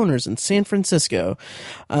find their owners in San Francisco.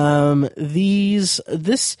 I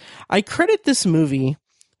credit this movie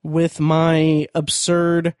with my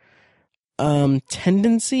absurd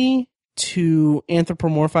tendency to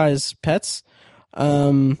anthropomorphize pets.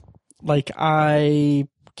 Like I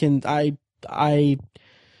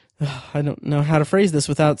don't know how to phrase this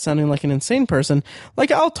without sounding like an insane person.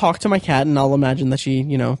 Like, I'll talk to my cat and I'll imagine that she,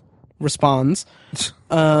 responds.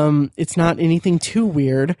 It's not anything too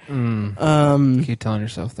weird. Keep telling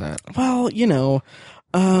yourself that. Well,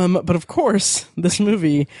 but of course, this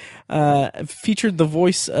movie featured the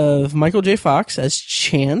voice of Michael J. Fox as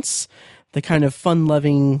Chance, the kind of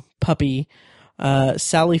fun-loving puppy,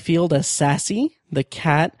 Sally Field as Sassy, the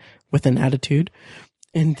cat with an attitude,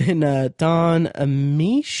 and then Don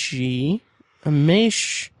Ameche,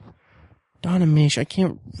 I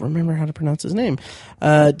can't remember how to pronounce his name,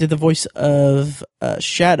 did the voice of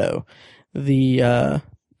Shadow, the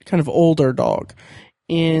kind of older dog.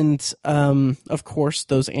 And, of course,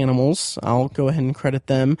 those animals, I'll go ahead and credit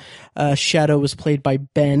them. Shadow was played by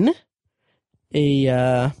Ben. He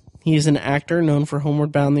is an actor known for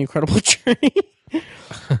Homeward Bound: The Incredible Journey.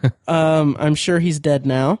 I'm sure he's dead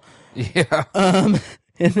now. Yeah.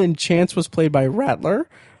 And then Chance was played by Rattler.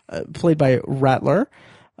 Yeah.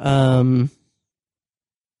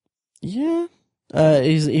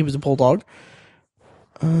 He was a bulldog.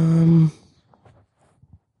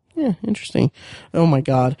 Yeah, interesting. Oh my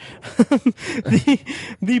God.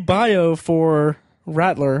 The bio for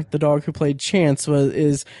Rattler, the dog who played Chance,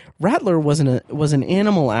 Rattler was an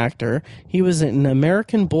animal actor. He was an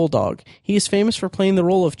American bulldog. He is famous for playing the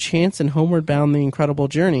role of Chance in Homeward Bound: The Incredible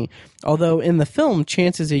Journey. Although in the film,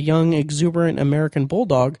 Chance is a young, exuberant American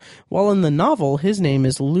bulldog, while in the novel, his name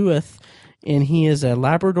is Louis, and he is a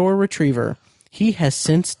Labrador Retriever. He has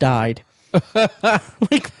since died.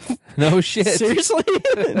 Like, no shit. Seriously?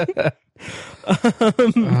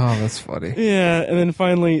 Oh, that's funny. Yeah, and then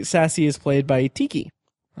finally, Sassy is played by Tiki,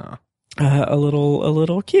 a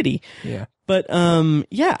little kitty. Yeah, but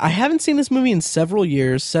yeah, I haven't seen this movie in several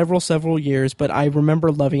years, several years. But I remember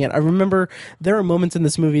loving it. I remember there are moments in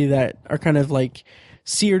this movie that are kind of like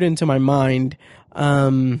seared into my mind.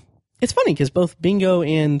 It's funny because both Bingo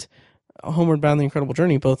and Homeward Bound: The Incredible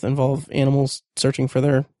Journey both involve animals searching for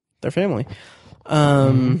their family.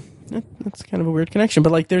 That's kind of a weird connection,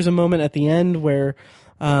 but like there's a moment at the end where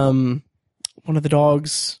one of the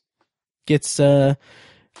dogs gets one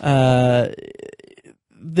of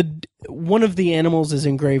the animals is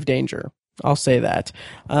in grave danger. I'll say that.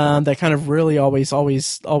 That kind of really always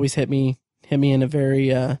hit me in a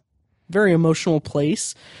very very emotional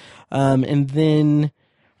place. And then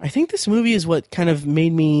I think this movie is what kind of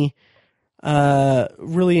made me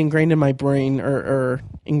really ingrained in my brain,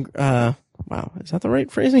 wow, is that the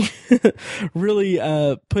right phrasing? Really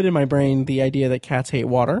put in my brain the idea that cats hate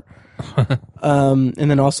water. And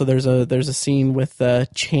then also there's a scene with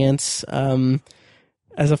Chance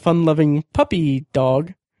as a fun-loving puppy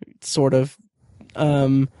dog, sort of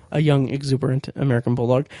a young, exuberant American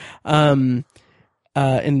bulldog,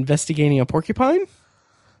 investigating a porcupine.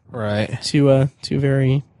 Right. To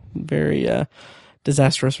very, very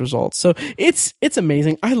disastrous results. So it's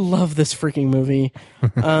amazing. I love this freaking movie.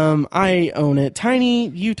 I own it. Tiny,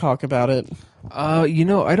 you talk about it. I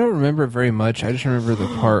don't remember very much. I just remember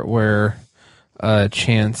the part where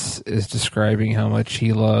Chance is describing how much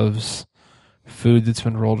he loves food that's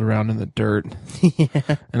been rolled around in the dirt.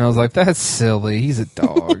 Yeah. And I was like, that's silly. He's a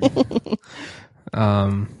dog.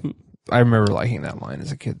 I remember liking that line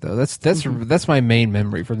as a kid, though. That's my main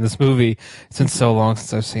memory from this movie. It's been so long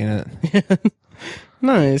since I've seen it.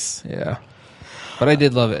 Nice. Yeah. But I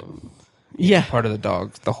did love it. Yeah. Part of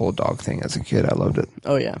the whole dog thing as a kid. I loved it.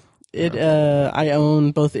 Oh, yeah. I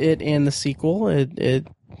own both it and the sequel. It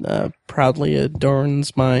proudly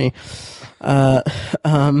adorns my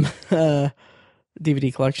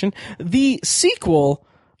DVD collection. The sequel,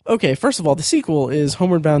 okay, first of all, the sequel is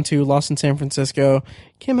Homeward Bound 2, Lost in San Francisco.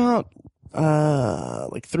 Came out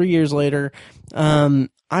like 3 years later. I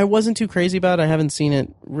wasn't too crazy about it. I haven't seen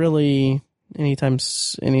it really anytime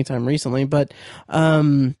recently, but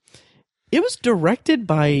it was directed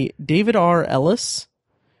by David R. Ellis,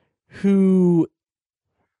 who,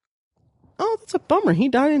 oh, that's a bummer. He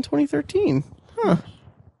died in 2013. Huh.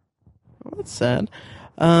 Well, that's sad.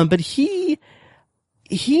 But he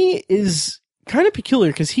is kind of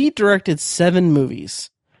peculiar because he directed 7 movies.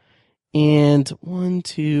 And 1,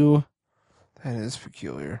 2... That is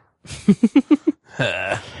peculiar.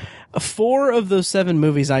 4 of those 7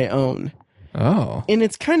 movies I own. Oh. And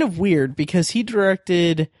it's kind of weird because he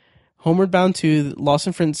directed Homeward Bound 2, Lost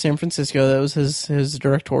in San Francisco. That was his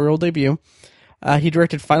directorial debut. He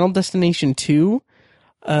directed Final Destination 2,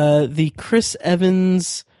 the Chris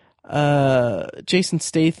Evans, Jason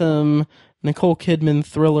Statham, Nicole Kidman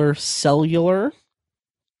thriller Cellular.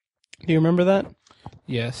 Do you remember that?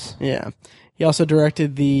 Yes. Yeah. He also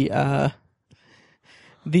directed the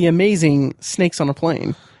amazing Snakes on a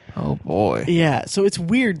Plane. Oh boy. Yeah, so it's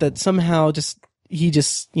weird that somehow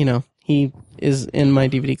he is in my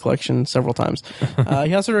DVD collection several times.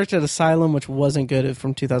 He also directed Asylum, which wasn't good,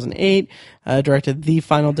 from 2008. Directed The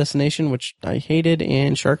Final Destination, which I hated,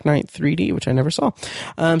 and Shark Night 3D, which I never saw.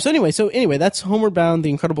 So anyway, that's Homeward Bound: The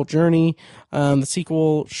Incredible Journey. The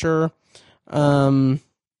sequel, sure.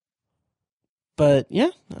 But yeah,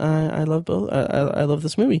 I love both. I love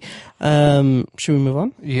this movie. Should we move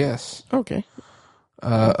on? Yes. Okay.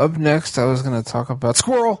 Up next, I was going to talk about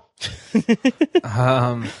Squirrel.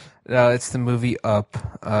 It's the movie Up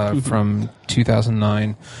from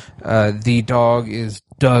 2009. The dog is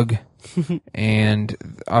Doug, and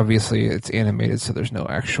obviously it's animated, so there's no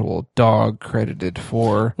actual dog credited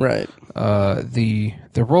for the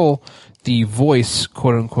role. The voice,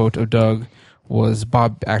 quote unquote, of Doug was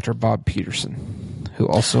actor Bob Peterson, who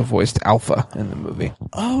also voiced Alpha in the movie.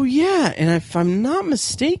 Oh yeah, and if I'm not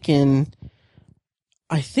mistaken,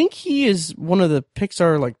 I think he is one of the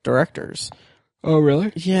Pixar directors. Oh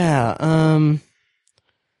really? Yeah.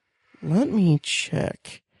 Let me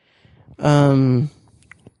check. I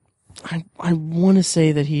want to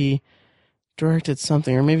say that he directed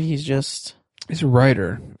something, or maybe he's a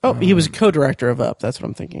writer. Oh, he was a co-director of Up. That's what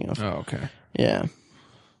I'm thinking of. Oh, okay. Yeah.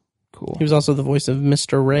 Cool. He was also the voice of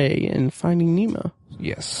Mr. Ray in Finding Nemo.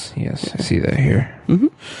 Yes, I see that here. Mm-hmm.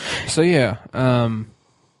 So yeah,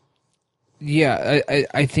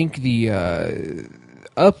 I think the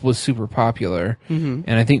Up was super popular, and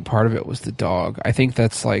I think part of it was the dog. I think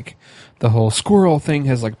that's the whole squirrel thing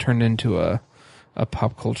has turned into a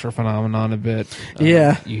pop culture phenomenon a bit.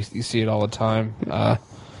 Yeah, you see it all the time.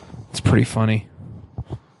 It's pretty funny.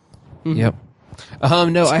 Mm-hmm. Yep.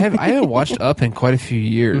 No, I haven't watched Up in quite a few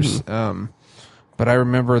years. But I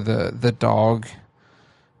remember the dog.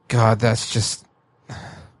 God, that's just,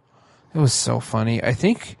 it was so funny. I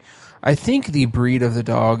think the breed of the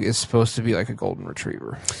dog is supposed to be like a golden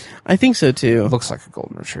retriever. I think so too. It looks like a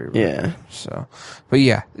golden retriever. Yeah. So, but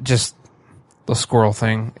yeah, just the squirrel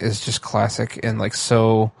thing is just classic and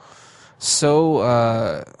so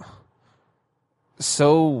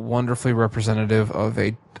wonderfully representative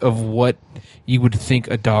of what you would think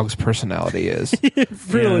a dog's personality is. Really?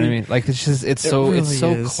 You know what I mean? It's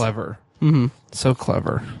so clever. Mm-hmm. So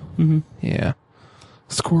clever. Mm-hmm. Yeah.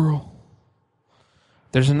 Squirrel.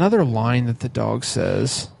 There's another line that the dog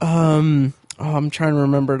says. I'm trying to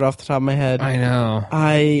remember it off the top of my head. I know.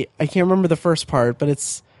 I can't remember the first part, but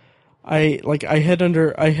it's I hid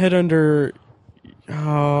under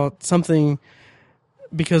something.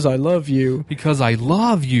 Because I love you. Because I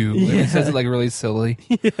love you. Yeah. It says it really silly.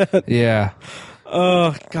 Yeah.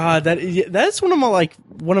 Oh God, that's one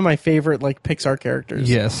of my favorite Pixar characters.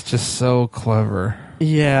 Yes, just so clever.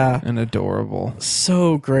 Yeah. And adorable.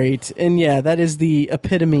 So great. And yeah, that is the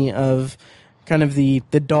epitome of kind of the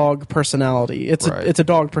dog personality. It's a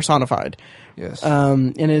dog personified. Yes.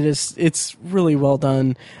 And it's really well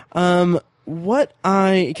done. Because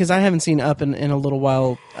I haven't seen Up in a little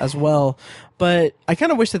while as well, but I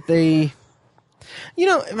kind of wish that they,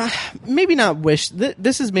 maybe not wish.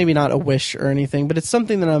 This is maybe not a wish or anything, but it's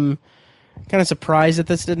something that I'm kind of surprised that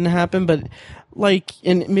this didn't happen. But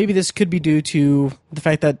and maybe this could be due to the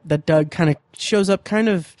fact that Doug kind of shows up kind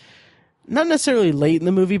of not necessarily late in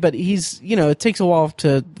the movie, but he's, it takes a while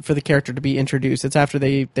for the character to be introduced. It's after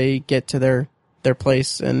they get to their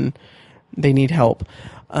place and they need help.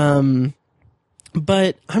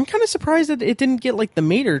 But I'm kind of surprised that it didn't get the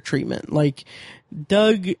Mater treatment.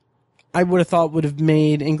 Doug, I would have thought would have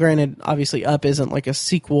made, and granted, obviously Up isn't a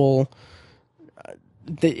sequel.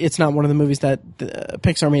 It's not one of the movies that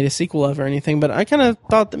Pixar made a sequel of or anything, but I kind of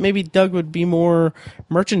thought that maybe Doug would be more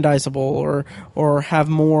merchandisable or have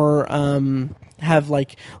more, have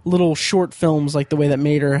little short films the way that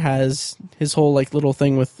Mater has his whole little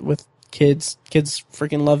thing with kids. Kids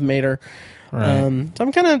freaking love Mater. Right. So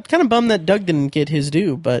I'm kind of bummed that Doug didn't get his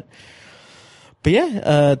due, but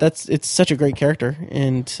yeah, it's such a great character,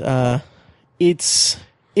 and it's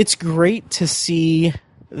great to see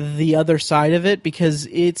the other side of it, because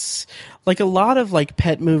it's a lot of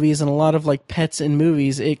pet movies and a lot of pets in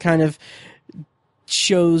movies. It kind of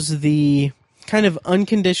shows the kind of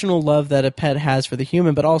unconditional love that a pet has for the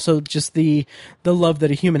human, but also just the love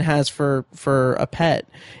that a human has for a pet.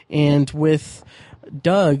 And with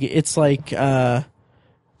Doug, it's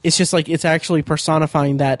it's just it's actually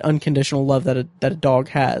personifying that unconditional love that a dog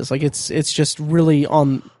has. It's just really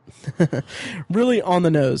on really on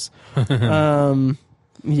the nose.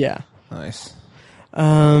 Yeah. Nice.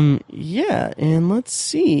 Yeah, and let's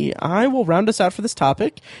see. I will round us out for this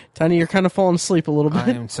topic. Tiny, you're kind of falling asleep a little bit.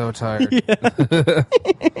 I am so tired.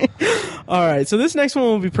 All right, so this next one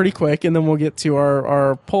will be pretty quick, and then we'll get to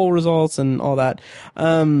our poll results and all that.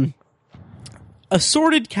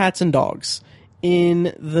 Assorted cats and dogs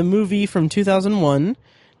in the movie from 2001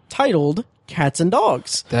 titled Cats and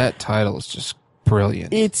Dogs. That title is just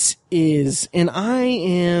brilliant. It is,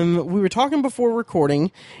 and we were talking before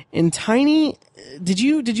recording, and Tiny, did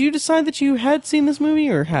you decide that you had seen this movie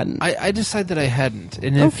or hadn't? I decided that I hadn't.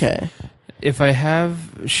 And if I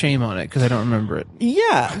have, shame on it, because I don't remember it.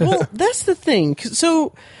 Yeah, well, that's the thing.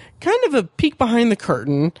 So, kind of a peek behind the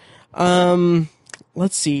curtain.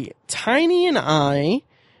 Let's see. Tiny and I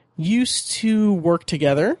used to work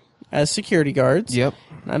together as security guards. Yep.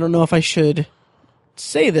 I don't know if I should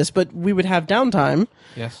say this, but we would have downtime.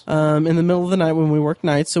 Yes. In the middle of the night when we worked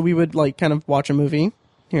nights, so we would kind of watch a movie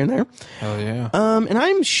here and there. Hell yeah. And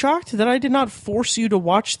I'm shocked that I did not force you to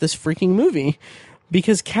watch this freaking movie,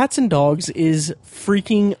 because Cats and Dogs is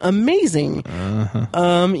freaking amazing.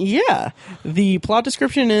 Yeah. The plot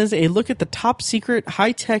description is a look at the top secret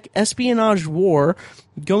high-tech espionage war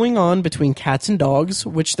going on between cats and dogs,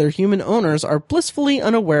 which their human owners are blissfully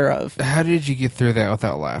unaware of. How did you get through that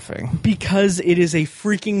without laughing? Because it is a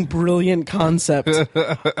freaking brilliant concept.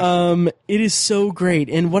 It is so great.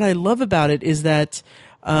 And what I love about it is that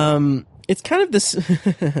it's kind of this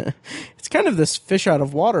fish out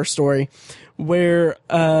of water story where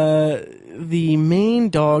the main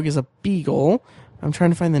dog is a beagle. I'm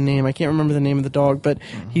trying to find the name. I can't remember the name of the dog, but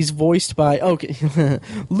he's voiced by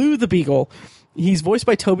Lou the Beagle. He's voiced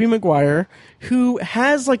by Tobey Maguire, who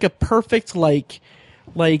has a perfect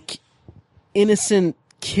innocent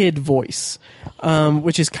kid voice,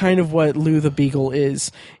 which is kind of what Lou the Beagle is,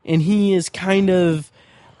 and he is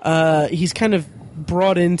he's kind of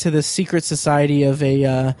brought into the secret society of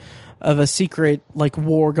a secret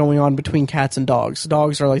war going on between cats and dogs.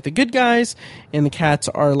 Dogs are the good guys, and the cats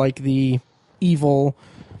are the evil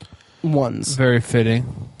ones. Very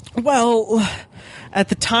fitting. Well, at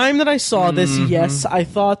the time that I saw this, yes, I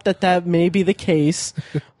thought that may be the case.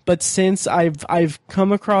 But since I've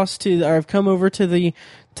come over to the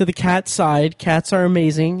cat side, cats are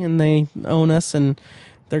amazing and they own us, and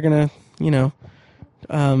they're gonna,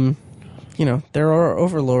 they're our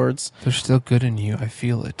overlords. They're still good in you. I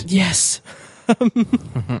feel it. Yes.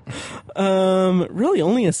 Really,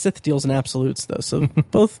 only a Sith deals in absolutes, though. So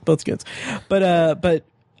both goods. But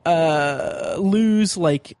Lou's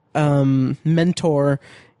mentor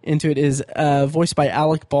into it is voiced by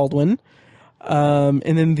Alec Baldwin. And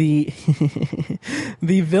then the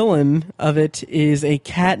the villain of it is a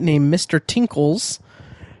cat named Mr. Tinkles,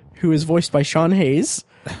 who is voiced by Sean Hayes.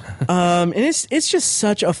 And it's just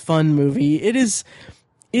such a fun movie. It's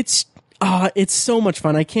so much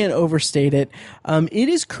fun. I can't overstate it. It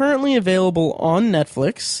is currently available on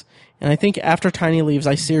Netflix, and I think after Tiny leaves,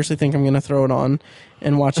 I seriously think I'm going to throw it on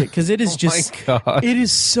and watch it, because it is it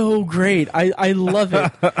is so great. I love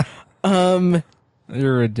it.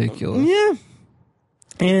 You're ridiculous. Yeah.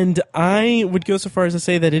 And I would go so far as to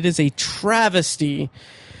say that it is a travesty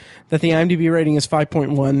that the IMDb rating is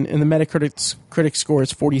 5.1 and the Metacritic score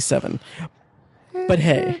is 47. But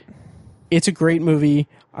hey, it's a great movie.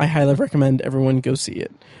 I highly recommend everyone go see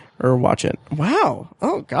it or watch it. Wow.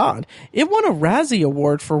 Oh, God. It won a Razzie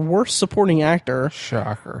Award for Worst Supporting Actor.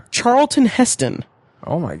 Shocker. Charlton Heston.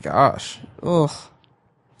 Oh, my gosh. Ugh.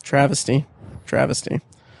 Travesty.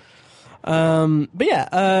 But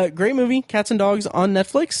yeah, great movie, Cats and Dogs on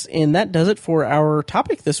Netflix, and that does it for our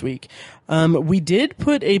topic this week. We did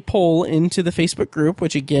put a poll into the Facebook group,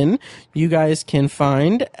 which again, you guys can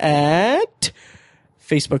find at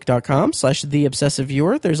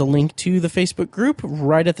facebook.com/theobsessiveviewer. There's a link to the Facebook group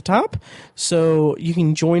right at the top, so you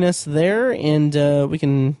can join us there, and we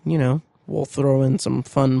can, we'll throw in some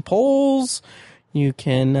fun polls. You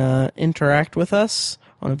can interact with us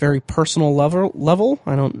on a very personal level.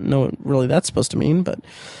 I don't know what really that's supposed to mean, but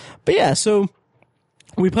yeah, so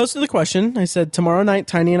we posted the question. I said, tomorrow night,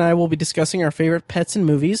 Tiny and I will be discussing our favorite pets in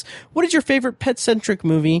movies. What is your favorite pet-centric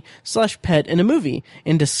movie /pet in a movie?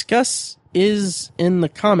 And discuss is in the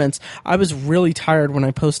comments. I was really tired when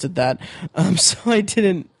I posted that, so I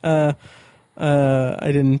didn't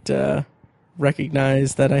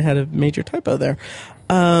recognize that I had a major typo there.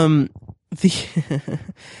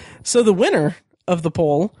 So the winner of the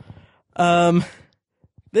poll,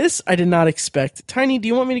 this I did not expect. Tiny, do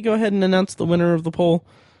you want me to go ahead and announce the winner of the poll?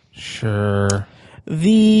 Sure.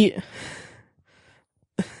 The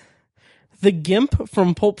Gimp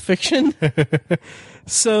from Pulp Fiction.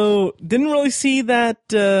 So didn't really see that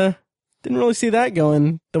didn't really see that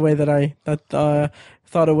going the way that I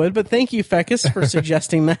thought it would. But thank you, Fecus, for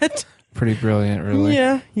suggesting that. Pretty brilliant, really.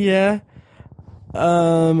 Yeah.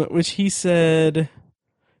 Which he said,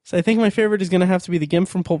 so I think my favorite is going to have to be the Gimp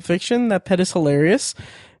from Pulp Fiction. That pet is hilarious.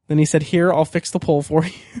 Then he said, here, I'll fix the poll for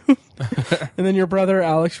you. And then your brother,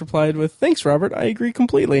 Alex, replied with, thanks, Robert. I agree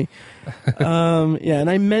completely. And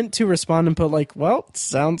I meant to respond and put like, well,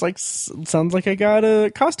 sounds like I got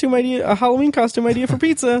a Halloween costume idea for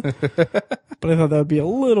pizza. But I thought that would be a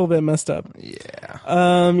little bit messed up.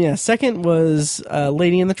 Yeah. Second was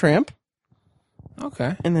Lady and the Tramp.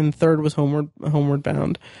 Okay. And then third was Homeward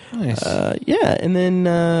Bound. Nice. And then,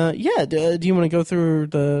 do you want to go through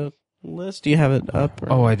the list? Do you have it up?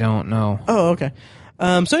 Oh, I don't know. Oh, okay.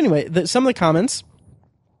 So anyway, some of the comments.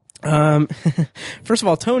 First of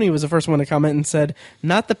all, Tony was the first one to comment and said,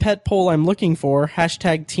 not the pet poll I'm looking for,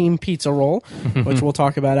 # team pizza roll, which we'll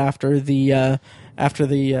talk about after the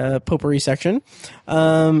potpourri section.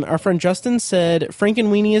 Our friend Justin said,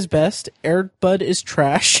 Frankenweenie is best, Air Bud is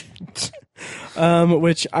trash.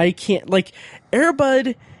 Which I can't, like, Air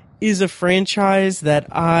Bud is a franchise that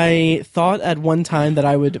I thought at one time that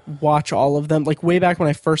I would watch all of them. Like, way back when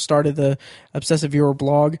I first started the Obsessive Viewer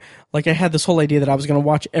blog, like, I had this whole idea that I was going to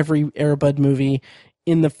watch every Air Bud movie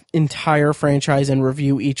in the entire franchise and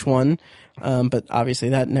review each one. But obviously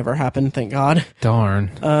that never happened, thank God.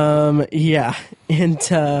 Darn. Yeah.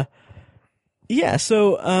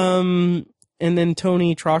 And then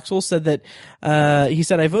Tony Troxel said that, he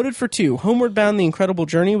said, I voted for 2. Homeward Bound, The Incredible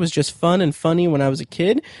Journey was just fun and funny when I was a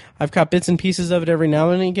kid. I've caught bits and pieces of it every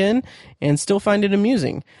now and again and still find it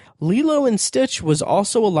amusing. Lilo and Stitch was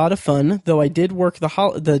also a lot of fun, though I did work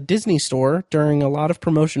the Disney store during a lot of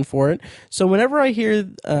promotion for it. So whenever I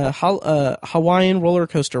hear Hawaiian roller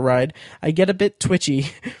coaster ride, I get a bit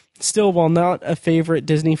twitchy. Still, while not a favorite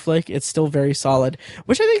Disney flick, it's still very solid,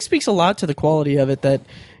 which I think speaks a lot to the quality of it, that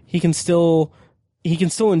he can still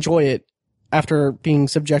enjoy it after being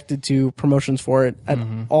subjected to promotions for it at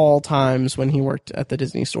all times when he worked at the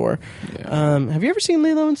Disney store. Yeah. Have you ever seen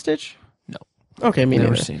Lilo and Stitch? No. Okay, me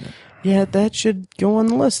never neither. Seen it. Yeah, that should go on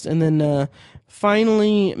the list. And then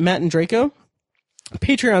finally, Matt and Draco,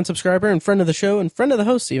 Patreon subscriber and friend of the show and friend of the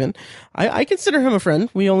hosts even. I consider him a friend.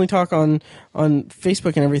 We only talk on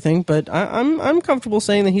Facebook and everything, but I'm comfortable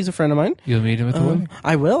saying that he's a friend of mine. You'll meet him at the wedding?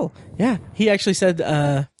 I will. Yeah. He actually said,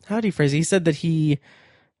 how do you phrase it? He said that he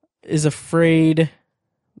is afraid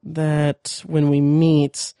that when we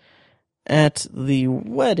meet at the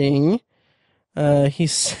wedding, he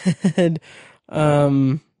said,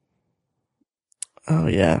 oh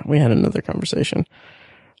yeah, we had another conversation.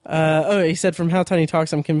 He said, from how Tiny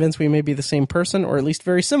talks, I'm convinced we may be the same person, or at least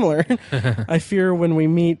very similar. I fear when we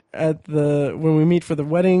meet for the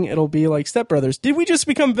wedding, it'll be like stepbrothers. Did we just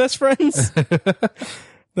become best friends?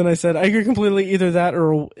 Then I said, I agree completely. Either that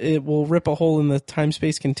or it will rip a hole in the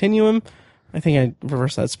time-space continuum. I think I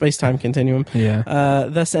reversed that, space-time continuum. Yeah.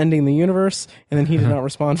 Thus ending the universe. And then he did not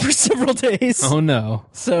respond for several days. Oh, no.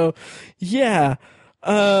 So, yeah.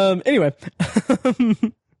 Anyway.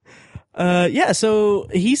 So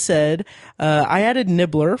he said, I added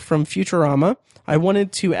Nibbler from Futurama. I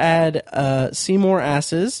wanted to add Seymour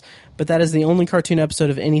Asses, but that is the only cartoon episode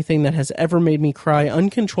of anything that has ever made me cry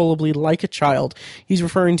uncontrollably like a child. He's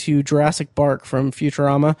referring to Jurassic Bark from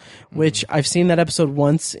Futurama, which I've seen that episode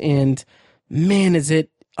once, and man,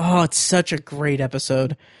 it's such a great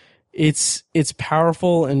episode. It's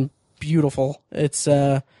powerful and beautiful. It's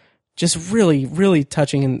just really, really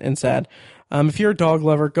touching and sad. If you're a dog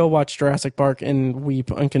lover, go watch Jurassic Park and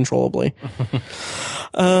weep uncontrollably.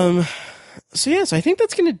 So I think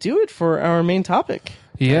that's going to do it for our main topic.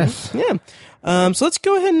 Yes. Yeah. So let's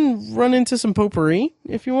go ahead and run into some potpourri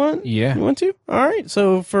if you want. Yeah. You want to? All right.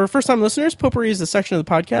 So for first-time listeners, potpourri is the section of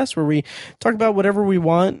the podcast where we talk about whatever we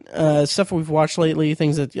want, stuff we've watched lately,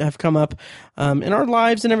 things that have come up in our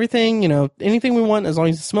lives and everything. You know, anything we want as long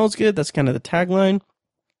as it smells good. That's kind of the tagline.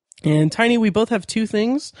 And Tiny, we both have 2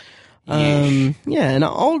 things. And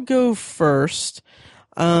I'll go first.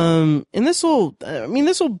 And this will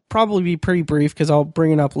probably be pretty brief because I'll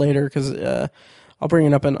bring it up later because I'll bring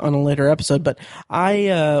it up on a later episode. But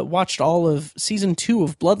I watched all of season 2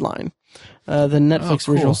 of Bloodline, the Netflix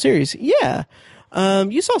original series. Yeah.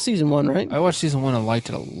 You saw season 1, right? I watched season 1 and liked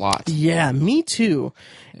it a lot. Yeah, me too.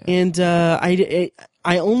 Yeah. And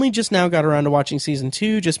I only just now got around to watching season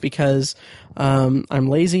 2 just because I'm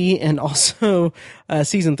lazy, and also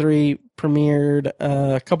season 3 premiered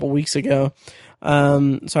a couple weeks ago.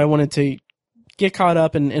 So I wanted to get caught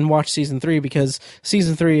up and watch season 3 because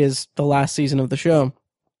season 3 is the last season of the show.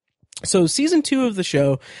 So season 2 of the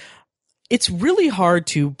show, it's really hard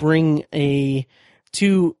to bring a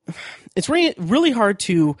it's really hard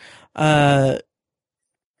to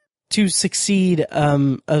succeed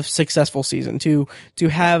a successful season, to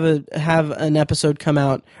have an episode come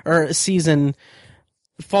out, or a season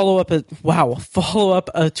follow up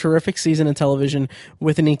a terrific season of television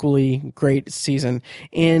with an equally great season.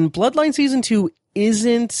 And Bloodline season 2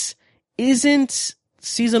 isn't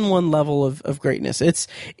season 1 level of greatness. It's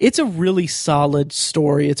a really solid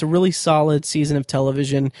story. It's a really solid season of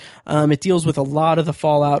television. It deals with a lot of the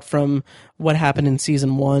fallout from what happened in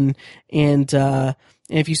season 1. And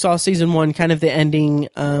if you saw season 1, kind of the ending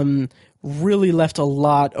really left a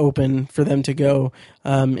lot open for them to go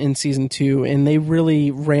in season 2, and they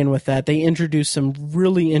really ran with that. They introduced some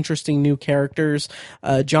really interesting new characters.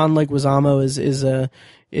 John Leguizamo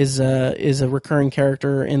is a recurring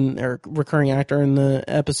character recurring actor in the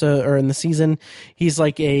episode, or in the season. He's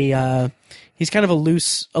like he's kind of a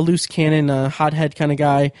loose cannon, hothead kind of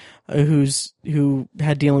guy who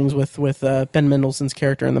had dealings with Ben Mendelsohn's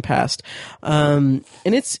character in the past. And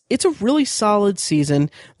it's a really solid season.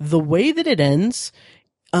 The way that it ends,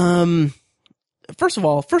 first of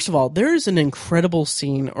all, there's an incredible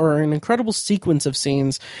scene, or an incredible sequence of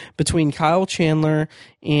scenes between Kyle Chandler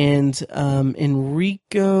and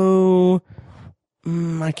Enrico.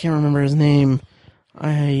 I can't remember his name.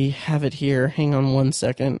 I have it here. Hang on one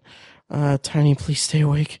second. Tiny, please stay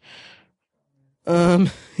awake.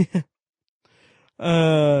 Enrico.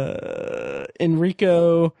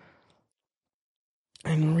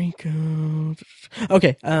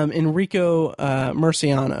 Okay. Enrico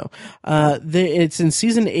Murciano. It's in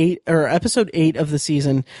season 8, or episode 8 of the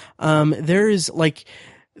season. There is, like,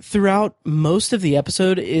 throughout most of the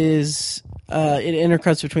episode is it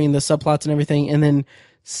intercuts between the subplots and everything, and then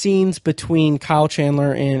scenes between Kyle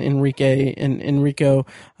Chandler and Enrico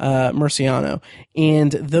Murciano.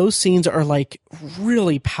 And those scenes are, like,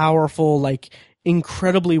 really powerful, like,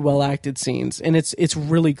 incredibly well acted scenes, and it's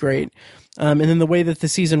really great. And then the way that the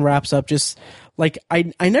season wraps up, just like,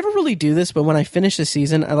 I never really do this, but when I finish the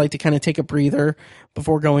season, I like to kind of take a breather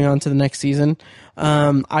before going on to the next season.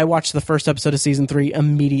 I watched the first episode of season 3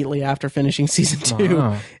 immediately after finishing season 2.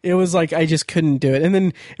 Wow. It was like, I just couldn't do it. And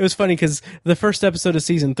then it was funny because the first episode of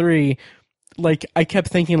season 3, like, I kept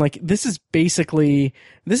thinking, like, this is basically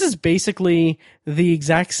the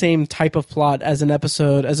exact same type of plot as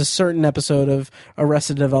a certain episode of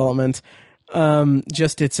Arrested Development.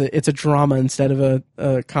 Just it's a drama instead of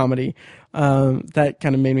a comedy. That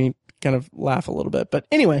kind of made me kind of laugh a little bit. But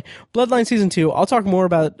anyway, Bloodline season 2, I'll talk more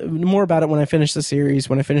about it when I finish the series,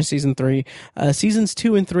 when I finish season 3. Seasons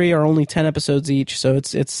 2 and 3 are only 10 episodes each, so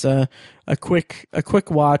it's a quick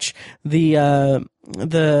watch. The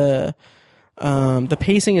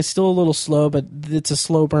pacing is still a little slow, but it's a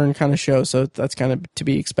slow burn kind of show, so that's kind of to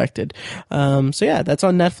be expected. So yeah, that's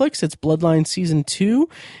on Netflix. It's Bloodline season 2.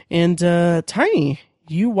 And Tiny,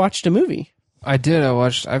 you watched a movie. I did.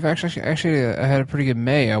 I've actually I had a pretty good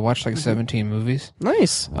May. I watched like 17 movies.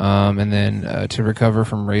 Nice. And then to recover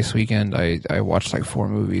from race weekend, I watched like 4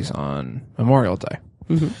 movies on Memorial Day.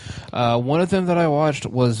 Mm-hmm. One of them that I watched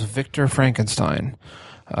was Victor Frankenstein.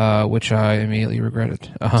 Which I immediately regretted.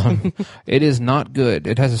 It is not good.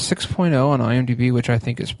 It has a 6.0 on IMDb, which I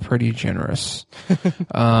think is pretty generous.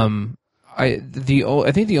 I think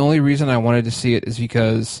the only reason I wanted to see it is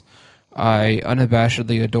because I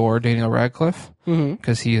unabashedly adore Daniel Radcliffe,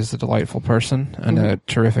 because he is a delightful person and a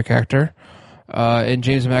terrific actor. And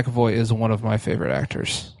James McAvoy is one of my favorite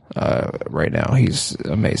actors right now. He's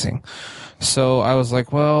amazing. So I was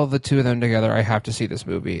like, well, the two of them together, I have to see this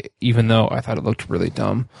movie, even though I thought it looked really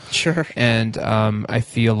dumb. Sure. And I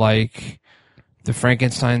feel like the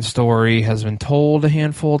Frankenstein story has been told a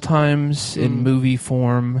handful of times in movie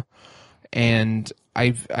form, and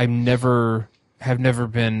have never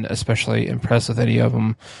been especially impressed with any of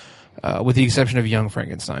them, with the exception of Young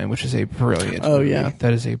Frankenstein, which is a brilliant movie. Yeah.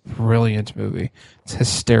 That is a brilliant movie. It's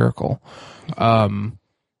hysterical.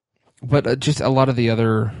 But just a lot of the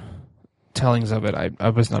other tellings of it, I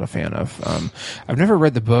was not a fan of. I've never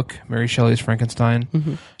read the book, Mary Shelley's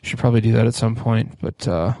Frankenstein. Should probably do that at some point. But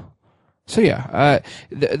so yeah,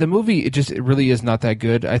 the movie it really is not that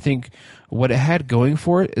good. I think what it had going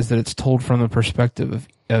for it is that it's told from the perspective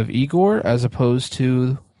of Igor as opposed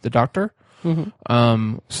to the Doctor.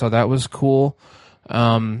 So that was cool.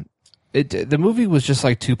 The movie was just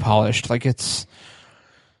like too polished. Like it's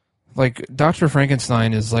like Dr.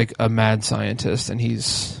 Frankenstein is like a mad scientist, and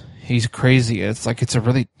he's crazy. It's like it's a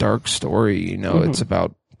really dark story, you know. It's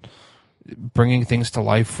about bringing things to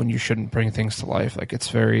life when you shouldn't bring things to life. Like it's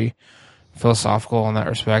very philosophical in that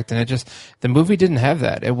respect, and the movie didn't have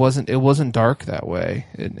that. It wasn't dark that way.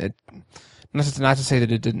 not to say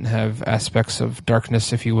that it didn't have aspects of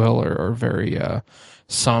darkness, if you will, or very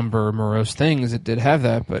somber, morose things. It did have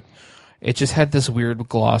that, but it just had this weird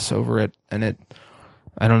gloss over it, and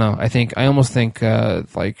I don't know. I almost think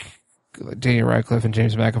like Daniel Radcliffe and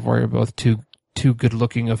James McAvoy are both too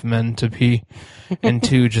good-looking of men to be, and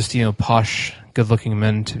too just posh, good-looking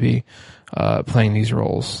men to be playing these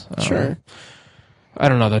roles. Sure. I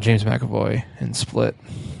don't know though. James McAvoy in Split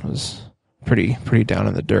was pretty down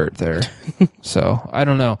in the dirt there. So I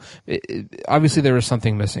don't know. Obviously, there was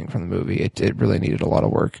something missing from the movie. It really needed a lot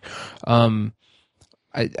of work.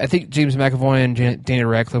 I think James McAvoy and Daniel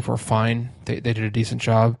Radcliffe were fine. They did a decent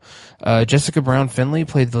job. Jessica Brown Findlay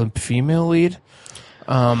played the female lead,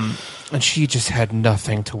 and she just had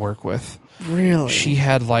nothing to work with. Really? She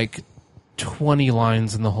had like 20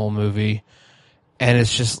 lines in the whole movie, and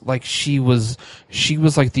it's just like she was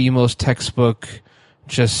like the most textbook,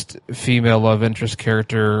 just female love interest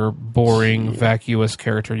character, boring, vacuous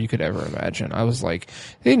character you could ever imagine. I was like,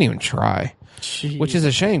 they didn't even try. Jeez. Which is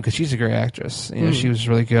a shame because she's a great actress. She was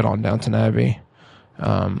really good on Downton Abbey.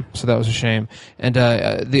 So that was a shame. And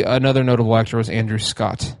another notable actor was Andrew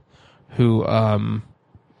Scott, who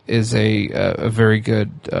is a very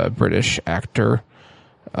good British actor.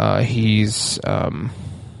 He's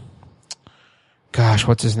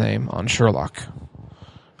what's his name on Sherlock?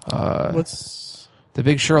 What's the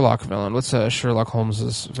big Sherlock villain? What's Sherlock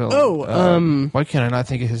Holmes's villain? Why can't I not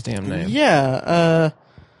think of his damn name? Yeah.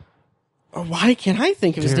 Why can't I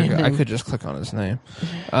think of his damn name? I could just click on his name.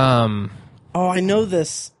 I know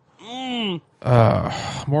this.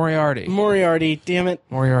 Moriarty. Moriarty, damn it.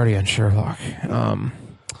 Moriarty on Sherlock.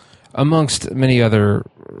 Amongst many other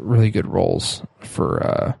really good roles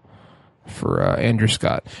for Andrew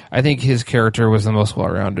Scott. I think his character was the most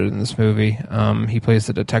well-rounded in this movie. He plays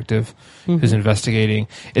the detective who's investigating.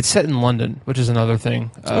 It's set in London, which is another thing.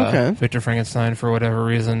 Okay. Victor Frankenstein, for whatever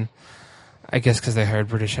reason. I guess because they hired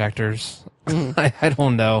British actors. I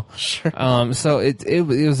don't know. Sure. So it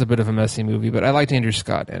was a bit of a messy movie, but I liked Andrew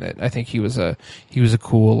Scott in it. I think he was a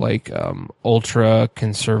cool, like, ultra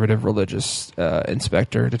conservative religious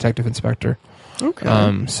detective inspector.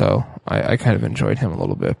 Okay. So I kind of enjoyed him a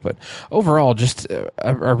little bit, but overall, just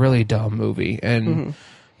a really dumb movie. And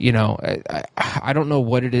I don't know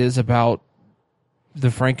what it is about the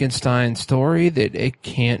Frankenstein story that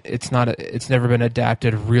it's never been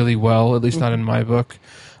adapted really well, at least not in my book.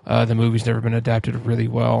 The movie's never been adapted really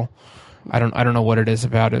well. I don't know what it is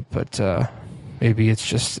about it, but maybe it's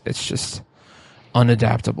just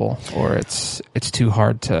unadaptable, or it's too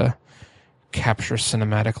hard to capture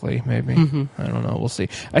cinematically, maybe. I don't know, we'll see.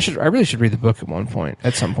 I really should read the book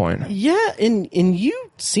at some point. Yeah, and you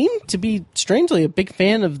seem to be strangely a big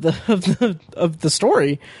fan of the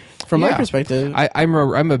story. From my perspective,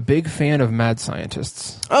 I'm a big fan of Mad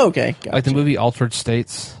Scientists. Oh, okay, gotcha. Like the movie Altered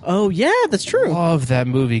States. Oh yeah, that's true. Love that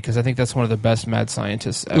movie because I think that's one of the best Mad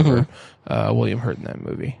Scientists ever. William Hurt in that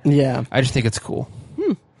movie. Yeah, I just think it's cool.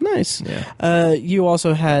 Nice. Yeah. You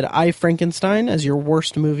also had I, Frankenstein as your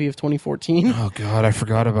worst movie of 2014. Oh God, I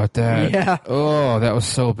forgot about that. Yeah. Oh, that was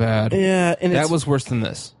so bad. Yeah, and that was worse than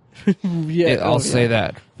this. Yeah, I'll say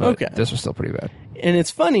that. But okay. This was still pretty bad. And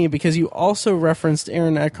it's funny because you also referenced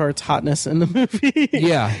Aaron Eckhart's hotness in the movie.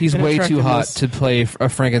 Yeah, he's way too hot to play a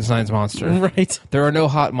Frankenstein's monster. Right. There are no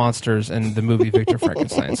hot monsters in the movie Victor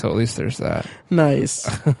Frankenstein, so at least there's that. Nice.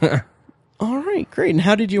 All right, great. And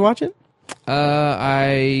how did you watch it?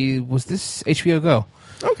 Was this HBO Go?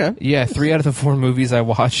 Okay. Yeah, 3 out of the 4 movies I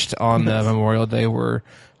watched on Memorial Day were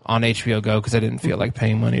on HBO Go because I didn't feel like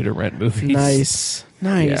paying money to rent movies. Nice.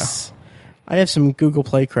 Yeah. I have some Google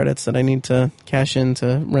Play credits that I need to cash in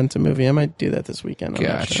to rent a movie. I might do that this weekend.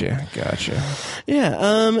 Gotcha.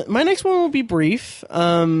 Yeah. My next one will be brief.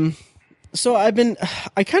 So I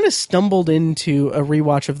kind of stumbled into a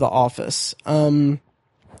rewatch of The Office.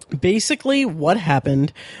 Basically what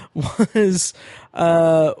happened was,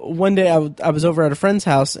 one day I was over at a friend's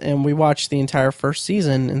house and we watched the entire first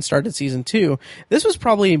season and started season 2. This was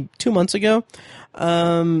probably 2 months ago.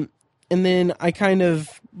 And then I kind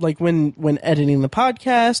of, like, when editing the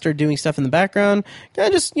podcast or doing stuff in the background, I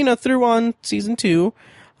just, threw on season 2,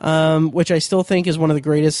 which I still think is one of the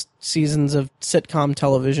greatest seasons of sitcom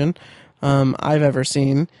television I've ever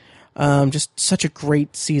seen. Just such a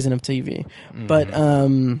great season of TV. But,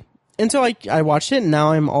 and so I watched it, and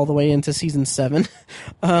now I'm all the way into season 7.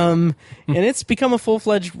 And it's become a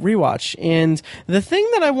full-fledged rewatch. And the thing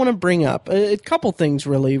that I want to bring up, a couple things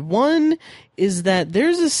really. One is that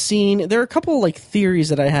there are a couple like theories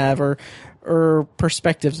that I have or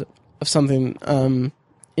perspectives of something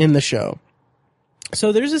in the show.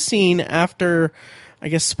 So there's a scene after, I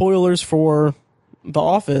guess, spoilers for The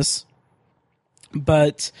Office,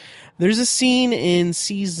 But there's a scene in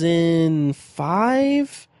season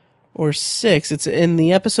 5 or 6. It's in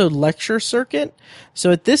the episode Lecture Circuit.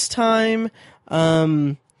 So at this time,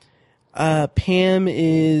 Pam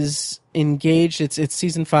is engaged. It's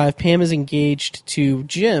season 5. Pam is engaged to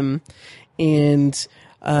Jim, and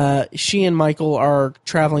she and Michael are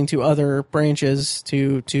traveling to other branches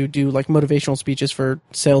to do like motivational speeches for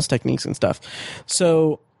sales techniques and stuff.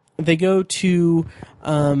 So they go to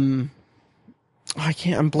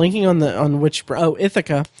I'm blanking on which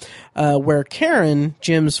Ithaca, where Karen,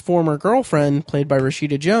 Jim's former girlfriend, played by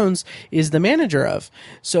Rashida Jones, is the manager of.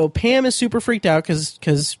 So Pam is super freaked out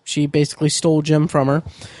because she basically stole Jim from her.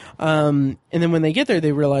 And then when they get there,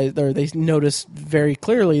 they realize, or they notice very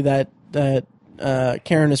clearly that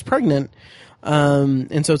Karen is pregnant.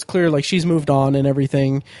 And so it's clear like she's moved on and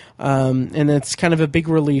everything. And it's kind of a big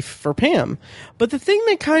relief for Pam. But the thing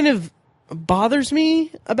that kind of bothers me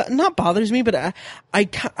but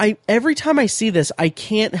I every time I see this, I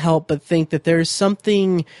can't help but think that there's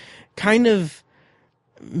something kind of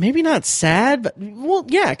maybe not sad, but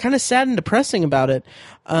kind of sad and depressing about it.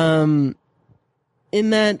 In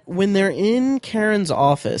that when they're in Karen's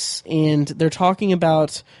office and they're talking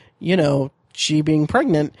about, she being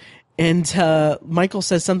pregnant, and Michael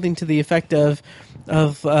says something to the effect of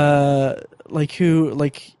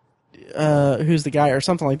who's the guy or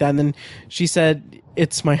something like that. And then she said,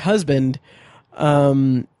 "It's my husband."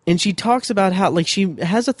 And she talks about how, like, she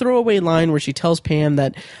has a throwaway line where she tells Pam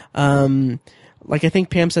that, I think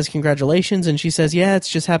Pam says congratulations, and she says, "Yeah, it's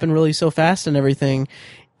just happened really so fast and everything."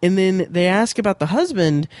 And then they ask about the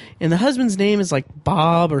husband, and the husband's name is like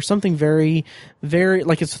Bob or something very, very,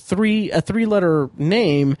 like it's a 3-letter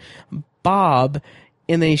name, Bob.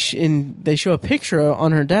 And they show a picture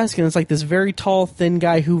on her desk, and it's like this very tall, thin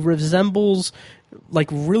guy who really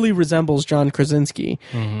resembles John Krasinski.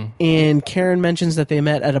 Mm-hmm. And Karen mentions that they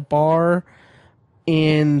met at a bar,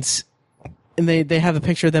 and they have a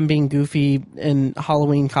picture of them being goofy in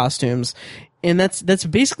Halloween costumes. And that's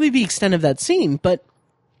basically the extent of that scene. But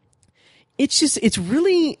it's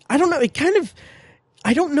really, I don't know,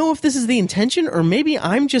 I don't know if this is the intention, or maybe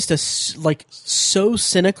I'm just so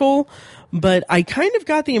cynical, but I kind of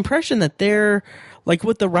got the impression that they're, like,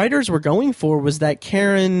 what the writers were going for was that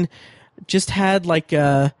Karen just had like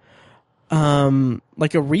a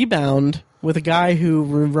rebound with a guy who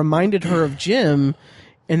reminded her of Jim,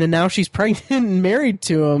 and then now she's pregnant and married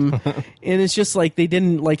to him. And it's just like they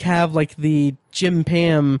didn't like have like the Jim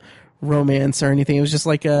Pam romance or anything. It was just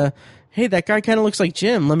like hey, that guy kind of looks like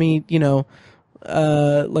Jim. Let me,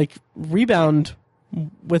 rebound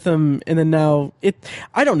with him. And then now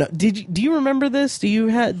I don't know. Do you remember this?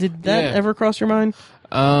 Did that ever cross your mind?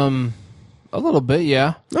 A little bit,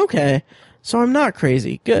 yeah. Okay. So I'm not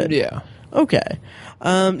crazy. Good. Yeah. Okay.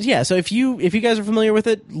 So if you guys are familiar with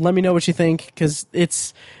it, let me know what you think. Cause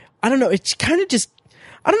I don't know. It's kind of just,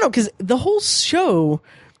 I don't know. Cause the whole show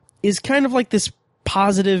is kind of like this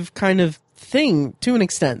positive kind of thing to an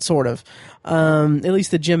extent, sort of. At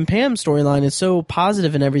least the Jim Pam storyline is so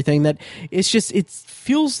positive and everything that it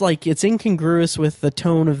feels like it's incongruous with the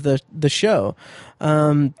tone of the show.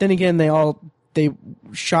 Then again, they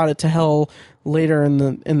shot it to hell later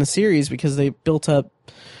in the series because they built up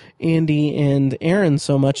Andy and Aaron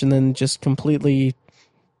so much and then just completely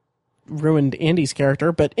ruined Andy's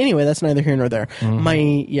character. But anyway, that's neither here nor there.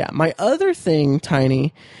 Mm-hmm. My other thing,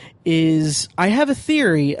 Tiny, is I have a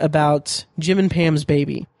theory about Jim and Pam's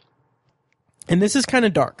baby. And this is kind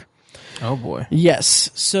of dark. Oh, boy.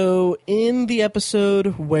 Yes. So in the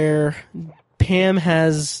episode where Pam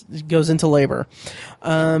goes into labor,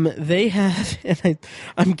 they have, and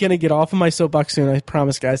I'm going to get off of my soapbox soon, I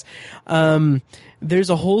promise, guys.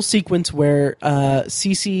 There's a whole sequence where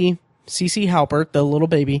Cece Halpert, the little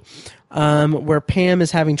baby, where Pam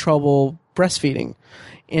is having trouble breastfeeding.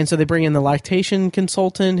 And so they bring in the lactation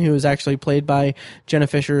consultant, who is actually played by Jenna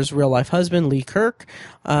Fisher's real-life husband, Lee Kirk,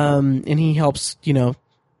 and he helps,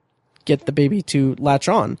 get the baby to latch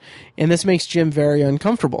on. And this makes Jim very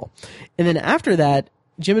uncomfortable. And then after that,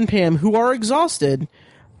 Jim and Pam, who are exhausted,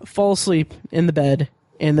 fall asleep in the bed,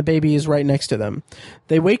 and the baby is right next to them.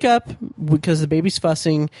 They wake up because the baby's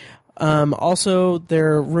fussing. Also,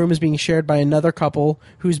 their room is being shared by another couple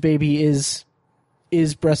whose baby is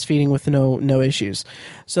breastfeeding with no issues.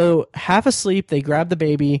 So half asleep, they grab the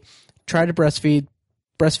baby, try to breastfeed.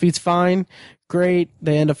 Breastfeed's fine, great.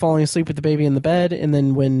 They end up falling asleep with the baby in the bed, and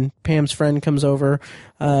then when Pam's friend comes over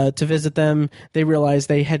to visit them, they realize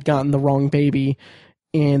they had gotten the wrong baby,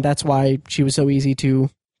 and that's why she was so easy to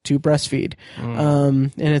breastfeed.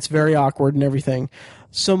 And it's very awkward and everything.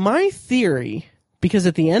 So my theory, because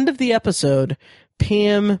at the end of the episode,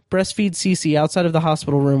 Pam breastfeeds Cece outside of the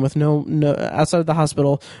hospital room with no outside of the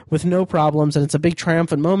hospital with no problems, and it's a big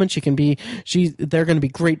triumphant moment. They're going to be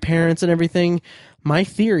great parents and everything. My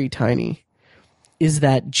theory, Tiny, is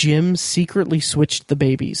that Jim secretly switched the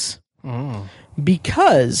babies.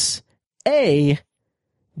 Because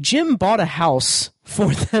Jim bought a house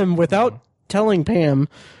for them without telling Pam,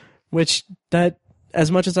 which that,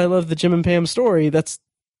 as much as I love the Jim and Pam story, that's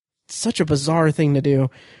such a bizarre thing to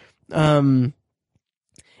do.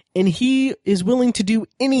 And he is willing to do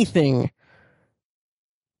anything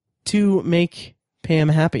to make Pam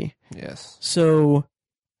happy. Yes. So,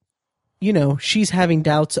 she's having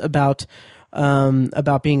doubts about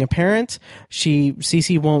being a parent.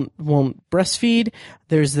 Cece won't breastfeed.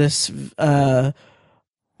 There's this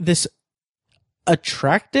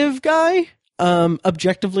attractive guy,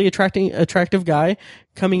 objectively attractive guy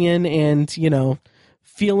coming in and,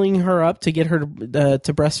 feeling her up to get her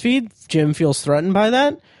to breastfeed. Jim feels threatened by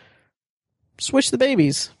that. Switch the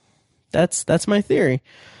babies. That's my theory.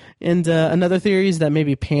 And another theory is that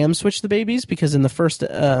maybe Pam switched the babies because in the first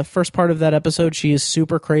part of that episode, she is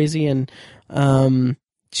super crazy and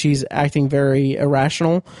she's acting very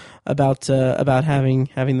irrational about having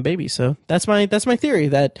the baby. So that's my theory,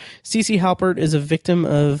 that Cece Halpert is a victim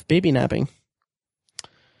of baby napping.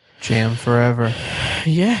 Jam forever.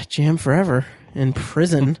 Yeah, jam forever in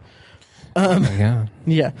prison. Yeah.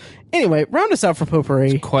 Anyway, round us out for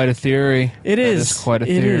potpourri. It's quite a theory. It is quite a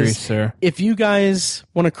theory, sir. If you guys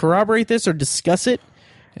want to corroborate this or discuss it,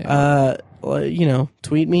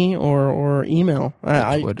 tweet me or email.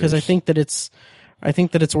 Because I think that it's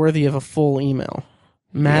worthy of a full email.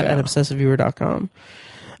 Matt@obsessiveviewer.com.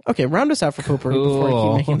 Okay, round us out for potpourri before I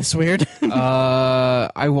keep making this weird.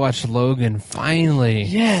 I watched Logan finally.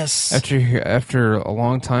 Yes. After a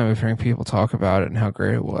long time of hearing people talk about it and how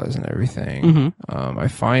great it was and everything, I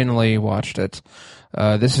finally watched it.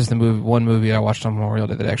 This is the one movie I watched on Memorial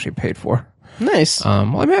Day that I actually paid for. Nice.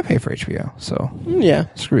 I paid for HBO, so yeah,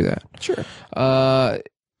 screw that. Sure.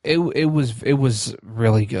 It was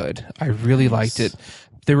really good. I really liked it.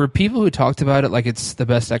 There were people who talked about it like it's the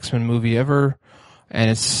best X-Men movie ever. And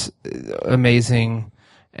it's amazing,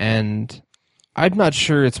 and I'm not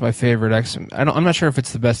sure it's my favorite X-Men. I'm not sure if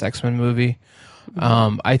it's the best X-Men movie.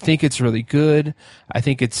 I think it's really good. I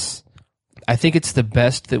think it's the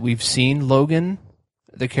best that we've seen Logan,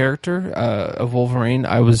 the character of Wolverine.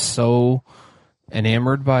 I was so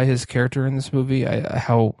enamored by his character in this movie.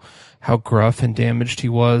 How gruff and damaged he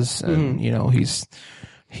was, and he's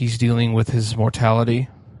dealing with his mortality.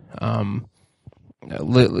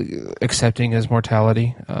 Accepting his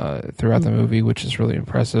mortality throughout the movie, which is really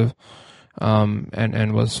impressive,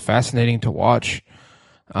 and was fascinating to watch.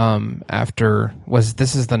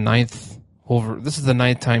 This is the ninth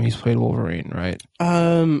time he's played Wolverine, right?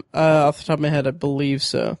 Off the top of my head, I believe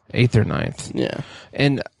so. 8th or 9th. Yeah.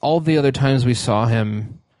 And all the other times we saw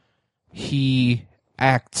him, he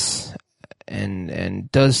acts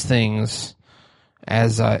and does things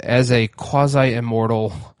as a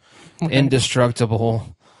quasi-immortal,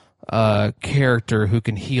 indestructible character who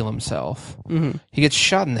can heal himself. He gets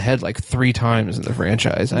shot in the head like 3 times in the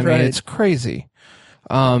franchise. I mean, it's crazy.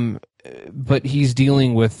 But he's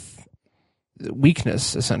dealing with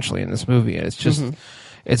weakness essentially in this movie, and it's just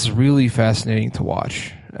it's really fascinating to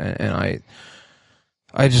watch. And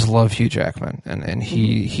I just love Hugh Jackman, and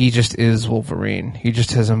he just is Wolverine. He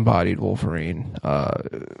just has embodied Wolverine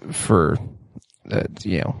for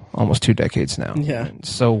almost 2 decades now. Yeah. And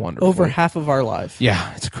so wonderful. Over half of our life.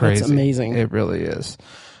 Yeah, it's crazy. It's amazing. It really is.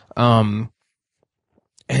 And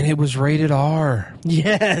it was rated R.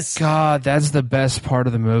 Yes. God, that's the best part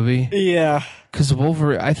of the movie. Yeah. Because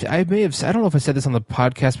Wolverine, I don't know if I said this on the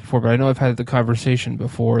podcast before, but I know I've had the conversation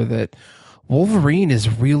before that Wolverine is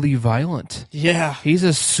really violent. Yeah. He's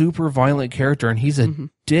a super violent character, and he's a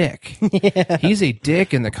dick. Yeah. He's a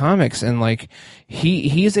dick in the comics, and like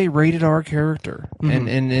he's a rated R character.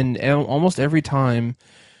 And almost every time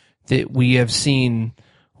that we have seen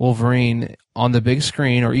Wolverine on the big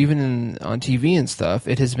screen or even on TV and stuff,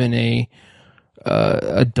 it has been a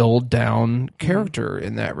dulled down character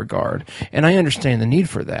in that regard. And I understand the need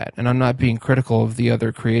for that, and I'm not being critical of the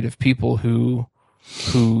other creative people who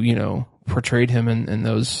portrayed him in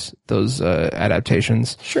those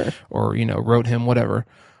adaptations, sure, or wrote him, whatever.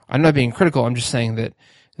 I'm not being critical. I'm just saying that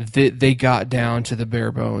they got down to the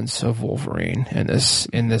bare bones of Wolverine in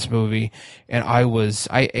this movie, and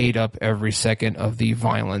I ate up every second of the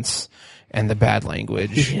violence and the bad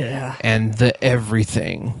language, and the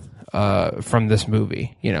everything from this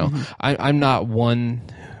movie. I'm not one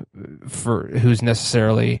who's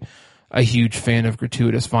necessarily a huge fan of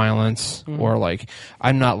gratuitous violence, or like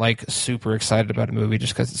I'm not like super excited about a movie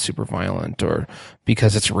just because it's super violent or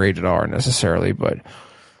because it's rated R necessarily, but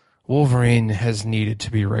Wolverine has needed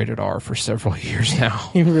to be rated R for several years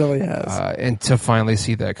now. He really has. And to finally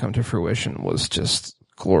see that come to fruition was just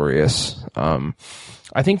glorious.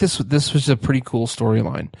 I think this was a pretty cool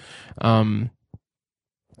storyline.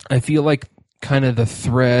 I feel like kind of the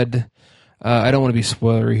thread, I don't want to be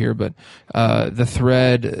spoilery here, but the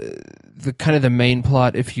thread, the kind of the main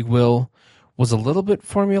plot, if you will, was a little bit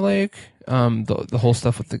formulaic. The whole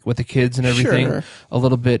stuff with the kids and everything, Sure. a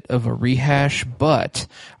little bit of a rehash, but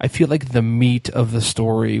I feel like the meat of the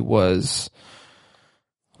story was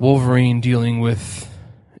Wolverine dealing with,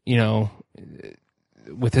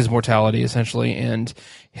 with his mortality essentially, and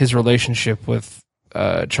his relationship with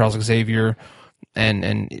Charles Xavier,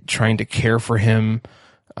 and trying to care for him.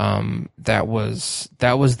 That was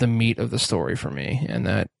the meat of the story for me, and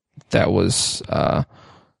that was one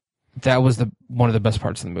of the best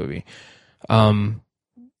parts of the movie.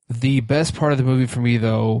 The best part of the movie for me,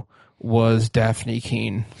 though, was Daphne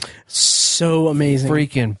Keane. So amazing.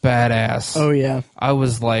 Freaking badass. Oh, yeah. I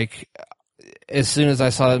was like, as soon as I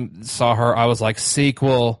saw her, I was like,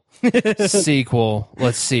 sequel,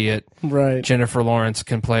 let's see it. Right. Jennifer Lawrence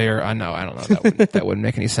can play her. I don't know, that wouldn't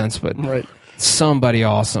make any sense, but right. Somebody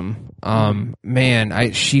awesome.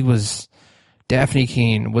 She was... Daphne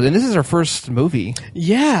Keane and this is her first movie.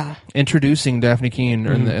 Yeah, introducing Daphne Keane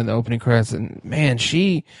in the opening credits, and man,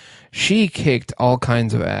 she kicked all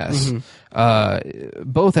kinds of ass,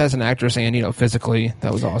 both as an actress and physically.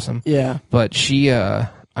 That was awesome. Yeah, but she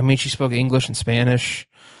spoke English and Spanish,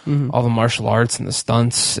 all the martial arts and the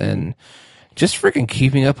stunts, and just freaking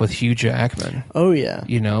keeping up with Hugh Jackman. Oh yeah,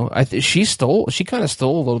 she kind of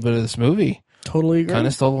stole a little bit of this movie. Totally agree. Kind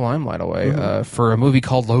of stole the limelight away for a movie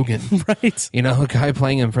called Logan. Right. A guy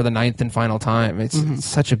playing him for the 9th and final time. It's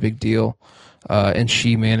such a big deal. And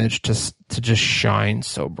she managed to just shine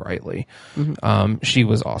so brightly. She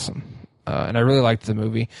was awesome. And I really liked the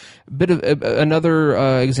movie. A bit of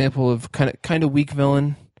another example of kind of weak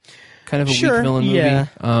villain. Kind of a weak villain movie. Yeah.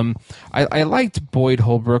 I liked Boyd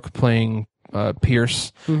Holbrook playing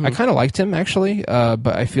Pierce. I kind of liked him, actually.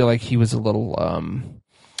 But I feel like he was a little...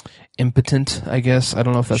 impotent, I guess. I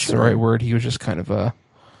don't know if that's the right word. He was just kind of a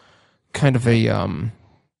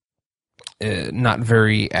not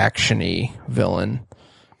very actiony villain.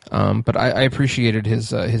 But I appreciated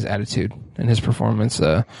his attitude and his performance.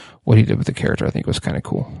 What he did with the character, I think, was kind of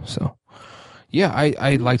cool. So, yeah,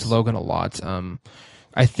 I liked Logan a lot.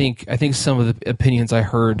 I think some of the opinions I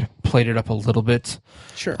heard played it up a little bit.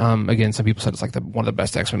 Sure. Again, some people said it's like one of the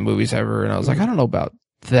best X-Men movies ever, and I was like, I don't know about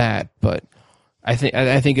that, but I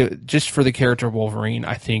think just for the character of Wolverine,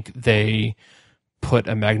 I think they put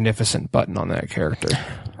a magnificent button on that character.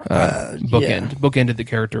 Bookended the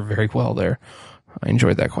character very well there. I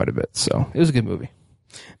enjoyed that quite a bit. So it was a good movie.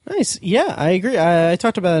 Nice. Yeah, I agree. I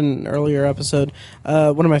talked about in an earlier episode.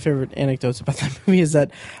 One of my favorite anecdotes about that movie is that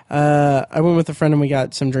I went with a friend and we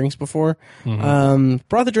got some drinks before.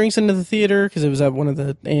 Brought the drinks into the theater because it was at one of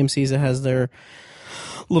the AMCs that has their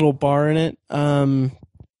little bar in it.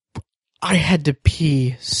 I had to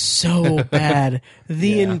pee so bad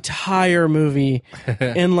the entire movie.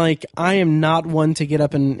 And I am not one to get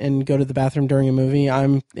up and go to the bathroom during a movie.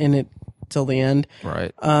 I'm in it till the end.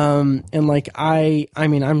 Right. And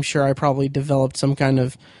I'm sure I probably developed some kind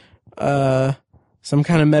of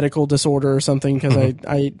medical disorder or something because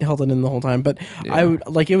I held it in the whole time. But I would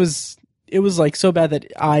it was so bad that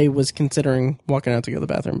I was considering walking out to go to the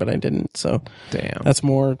bathroom, but I didn't. So damn, that's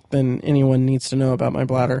more than anyone needs to know about my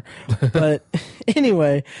bladder. But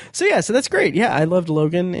anyway, so that's great. Yeah, I loved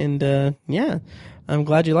Logan, and I'm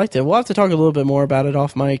glad you liked it. We'll have to talk a little bit more about it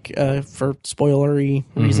off mic for spoilery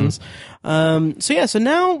reasons. So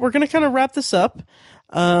now we're gonna kind of wrap this up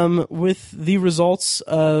with the results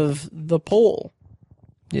of the poll.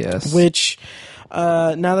 Yes, which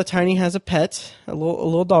now that Tiny has a pet, a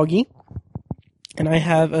little doggy. And I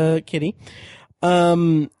have a kitty.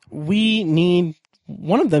 We need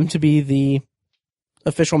one of them to be the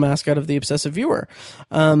official mascot of the Obsessive Viewer.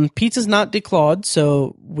 Pizza's not declawed,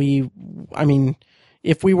 so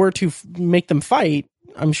if we were to make them fight,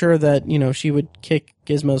 I'm sure that, she would kick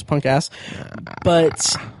Gizmo's punk ass.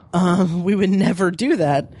 But we would never do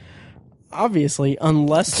that, obviously,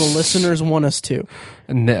 unless the listeners want us to.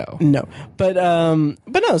 No. But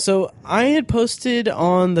no. So I had posted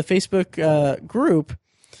on the Facebook group,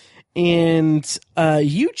 and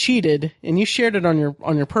you cheated, and you shared it on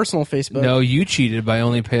your personal Facebook. No, you cheated by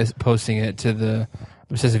only posting it to the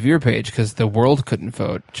obsessive viewer page because the world couldn't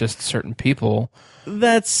vote, just certain people.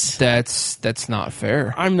 That's not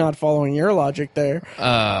fair. I'm not following your logic there.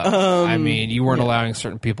 I mean, you weren't allowing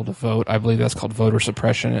certain people to vote. I believe that's called voter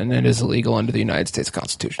suppression, and it is illegal under the United States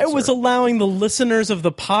Constitution. It was allowing the listeners of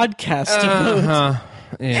the podcast to vote.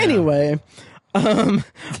 Yeah. Anyway,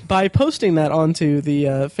 by posting that onto the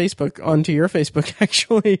Facebook, onto your Facebook,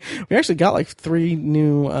 actually, we actually got like 3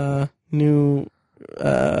 new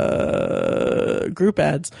group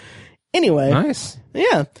ads. Anyway, nice.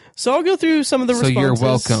 Yeah. So I'll go through some of the responses. So you're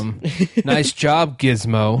welcome. Nice job,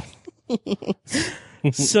 Gizmo.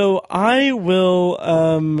 So I will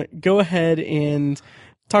go ahead and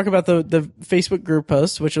talk about the Facebook group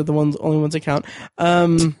posts, which are the only ones that count.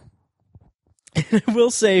 And I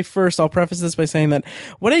will say first, I'll preface this by saying that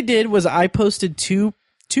what I did was I posted two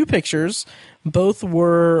pictures. Both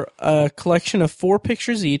were a collection of 4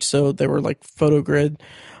 pictures each, so they were like photo grid.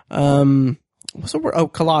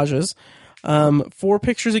 Collages. 4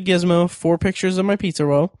 pictures of Gizmo, 4 pictures of my pizza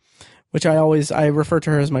roll, which I refer to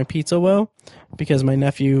her as my pizza roll because my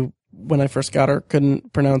nephew, when I first got her,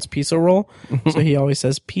 couldn't pronounce pizza roll, so he always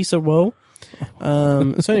says pizza roll.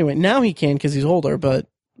 So anyway, now he can because he's older, but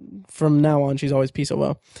from now on, she's always pizza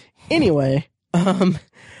roll. Anyway,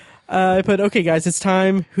 I put, okay, guys, it's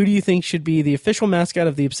time. Who do you think should be the official mascot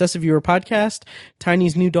of the Obsessive Viewer podcast?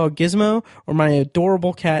 Tiny's new dog Gizmo or my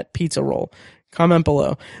adorable cat Pizza Roll? Comment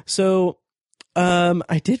below. So,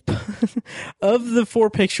 I did, of the 4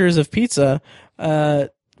 pictures of pizza,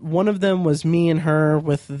 one of them was me and her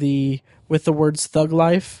with the words Thug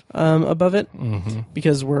Life, above it,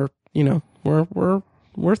 because we're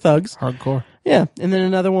thugs. Hardcore. Yeah. And then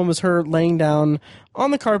another one was her laying down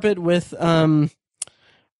on the carpet with,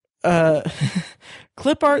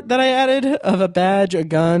 clip art that I added of a badge, a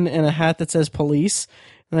gun, and a hat that says police.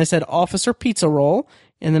 And I said Officer Pizza Roll.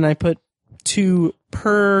 And then I put to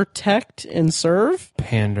protect and serve.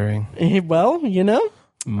 Pandering. Well,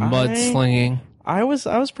 mudslinging. I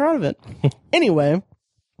was proud of it. Anyway,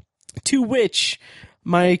 to which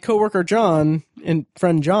my coworker John and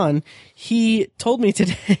friend John, he told me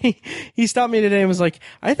today, he stopped me today and was like,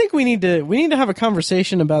 I think we need to have a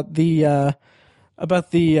conversation about the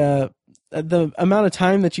amount of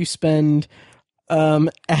time that you spend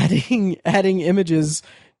adding images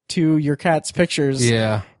to your cat's pictures.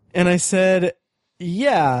 Yeah. And I said,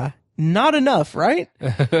 yeah, not enough, right?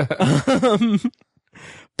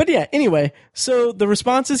 But yeah, anyway, so the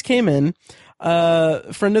responses came in.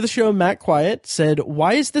 Friend of the show, Matt Quiet, said,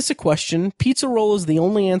 why is this a question? Pizza roll is the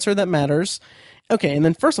only answer that matters. Okay, and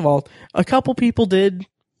then first of all, a couple people did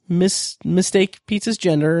mistake pizza's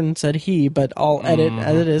gender and said he, but I'll edit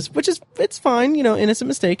as it is, which is, it's fine, innocent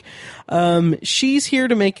mistake. She's here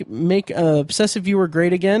to make Obsessive Viewer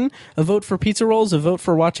great again. A vote for pizza rolls, a vote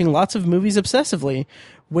for watching lots of movies obsessively,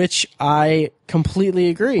 which I completely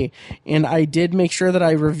agree. And I did make sure that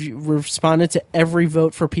I responded to every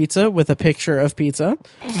vote for pizza with a picture of pizza.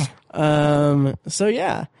 So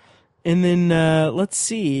yeah. And then, let's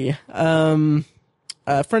see,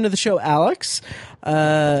 a friend of the show, Alex,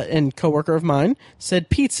 and coworker of mine, said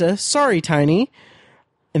pizza. Sorry, Tiny.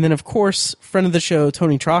 And then, of course, friend of the show,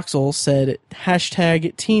 Tony Troxel, said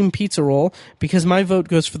hashtag Team Pizza Roll because my vote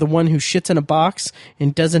goes for the one who shits in a box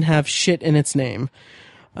and doesn't have shit in its name.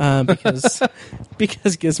 Because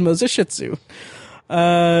Gizmo's a Shih Tzu.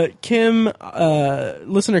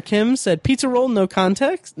 Listener Kim said pizza roll, no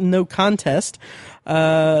contest.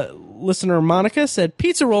 Listener Monica said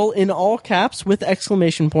pizza roll in all caps with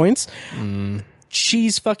exclamation points.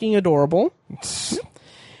 She's fucking adorable.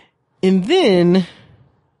 And then,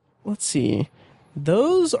 let's see.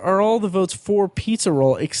 Those are all the votes for pizza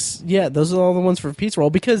roll. Those are all the ones for pizza roll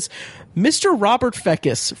because Mr. Robert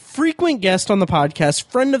Feckus, frequent guest on the podcast,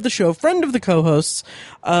 friend of the show, friend of the co-hosts,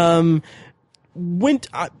 I went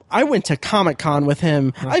to Comic-Con with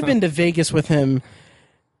him. I've been to Vegas with him.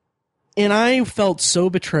 And I felt so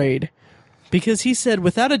betrayed because he said,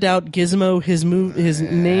 without a doubt, Gizmo, his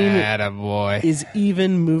name Attaboy. is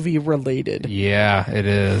even movie related. Yeah, it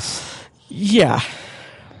is. Yeah.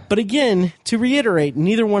 But again, to reiterate,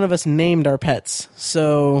 neither one of us named our pets.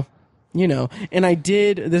 So, and I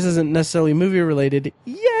did, this isn't necessarily movie related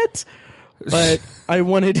yet, but I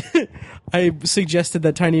suggested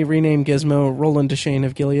that Tiny rename Gizmo Roland Deshane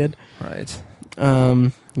of Gilead. Right.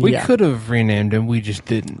 We could have renamed him, we just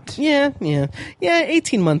didn't. Yeah.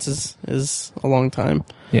 18 months is a long time.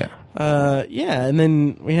 Yeah. And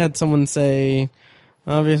then we had someone say,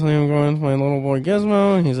 obviously I'm going with my little boy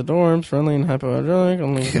Gizmo. He's adorbs, friendly, and hypoallergenic.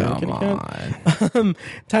 Only Come on.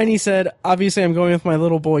 Tiny said, obviously I'm going with my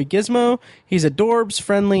little boy Gizmo. He's adorbs,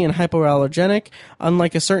 friendly, and hypoallergenic,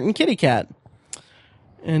 unlike a certain kitty cat.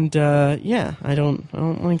 And yeah, I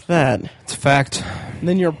don't like that. It's a fact. And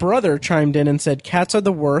then your brother chimed in and said, "Cats are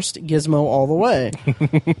the worst. Gizmo all the way."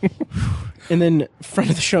 And then friend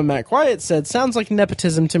of the show Matt Quiet said, "Sounds like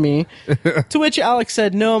nepotism to me." To which Alex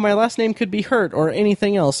said, "No, my last name could be Hurt or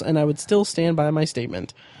anything else, and I would still stand by my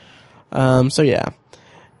statement." So yeah.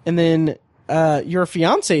 And then your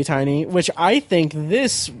fiance Tiny, which I think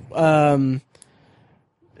this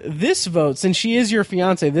vote, since she is your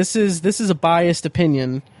fiance, this is a biased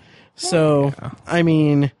opinion. So yeah. I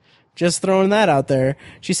mean, just throwing that out there.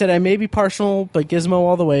 She said, "I may be partial, but Gizmo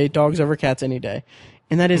all the way. Dogs over cats any day."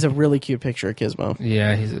 And that is a really cute picture of Gizmo.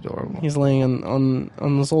 Yeah, he's adorable. He's laying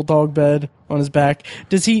on this old dog bed on his back.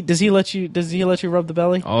 Does he let you rub the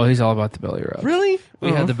belly? Oh, he's all about the belly rubs. Really?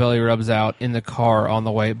 We had the belly rubs out in the car on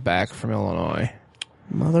the way back from Illinois.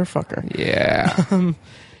 Motherfucker. Yeah.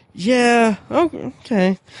 Yeah.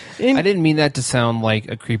 Okay. I didn't mean that to sound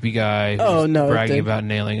like a creepy guy who's bragging about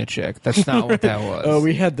nailing a chick. That's not what that was. Oh,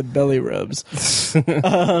 we had the belly rubs.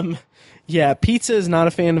 Yeah, Pizza is not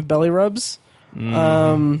a fan of belly rubs.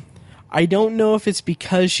 I don't know if it's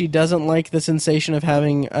because she doesn't like the sensation of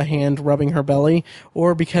having a hand rubbing her belly,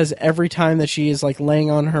 or because every time that she is like laying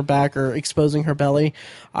on her back or exposing her belly,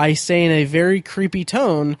 I say in a very creepy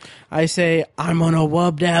tone, I say, "I'm gonna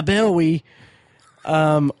rub that belly,"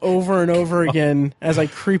 over and over again as I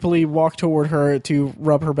creepily walk toward her to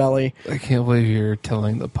rub her belly. I can't believe you're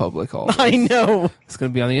telling the public all this. I know. It's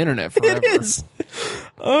going to be on the internet forever. It is.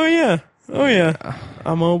 Oh yeah.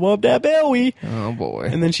 I'm gonna rub that belly. Oh boy.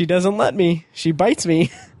 And then she doesn't let me. She bites me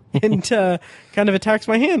and kind of attacks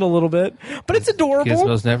my hand a little bit. But it's adorable.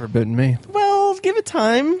 Gizmo's never bitten me. Well, give it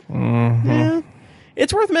time. Mm-hmm. Yeah.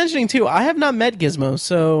 It's worth mentioning too, I have not met Gizmo,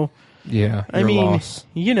 so yeah, I mean, loss.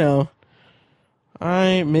 You know,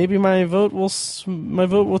 maybe my vote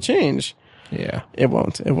will change. Yeah. It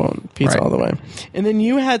won't. Pizza all the way. And then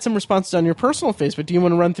you had some responses on your personal Facebook. Do you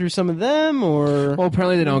want to run through some of them, or? Well,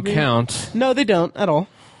 apparently they don't count. No, they don't at all.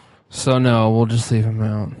 So no, we'll just leave them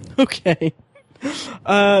out. Okay.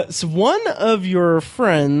 So one of your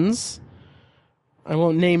friends, I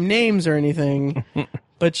won't name names or anything,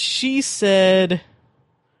 but she said,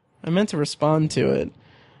 I meant to respond to it.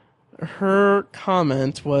 Her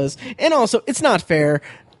comment was, and also, it's not fair.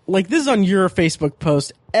 Like, this is on your Facebook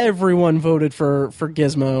post. Everyone voted for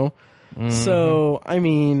Gizmo. Mm-hmm. So, I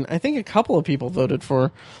mean, I think a couple of people voted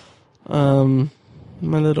for my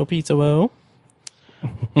little pizza woe.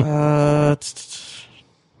 Let's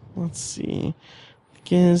see.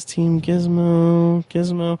 Team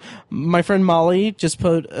Gizmo. My friend Molly just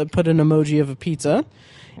put an emoji of a pizza.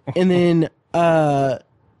 And then our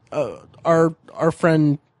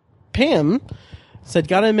friend Pam said,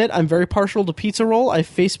 "Gotta admit, I'm very partial to pizza roll. I've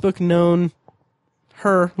Facebook known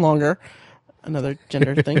her longer." Another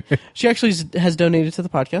gender thing. She actually has donated to the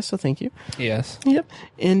podcast, so thank you. Yes. Yep.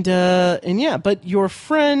 And yeah, but your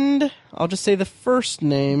friend, I'll just say the first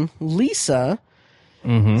name, Lisa,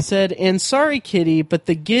 said, "And sorry, Kitty, but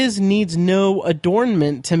the Giz needs no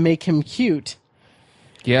adornment to make him cute."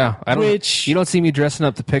 Yeah, you don't see me dressing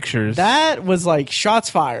up the pictures. That was like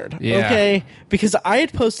shots fired. Yeah. Okay, because I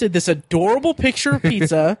had posted this adorable picture of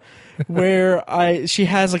pizza where she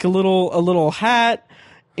has like a little hat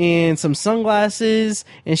and some sunglasses,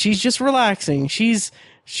 and she's just relaxing. She's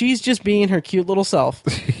just being her cute little self.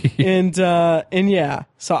 and yeah,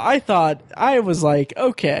 so I was like,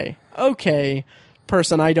 okay,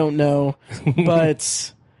 person I don't know,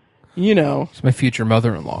 but you know, it's my future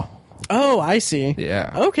mother-in-law. Oh, I see.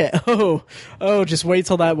 Yeah. Okay. Oh, just wait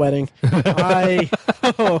till that wedding. I'm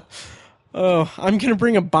going to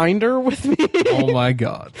bring a binder with me. Oh my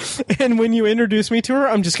God. And when you introduce me to her,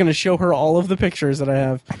 I'm just going to show her all of the pictures that I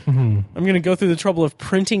have. I'm going to go through the trouble of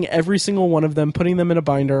printing every single one of them, putting them in a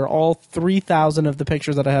binder, all 3,000 of the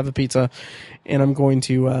pictures that I have of pizza, and I'm going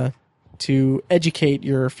to educate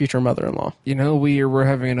your future mother-in-law. You know, we're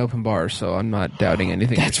having an open bar, so I'm not doubting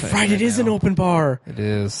anything. That's right. It is an open bar. It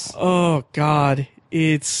is. Oh God,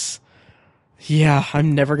 yeah.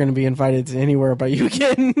 I'm never going to be invited to anywhere by you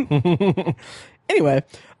again. Anyway,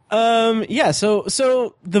 yeah.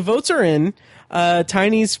 So the votes are in.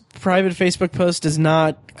 Tiny's private Facebook post does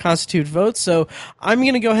not constitute votes, so I'm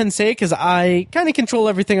going to go ahead and say it because I kind of control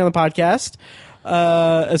everything on the podcast,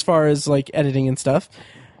 as far as like editing and stuff.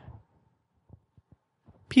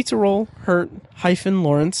 Pizza Roll Hurt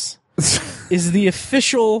Lawrence is the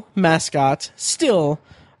official mascot still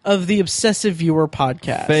of the Obsessive Viewer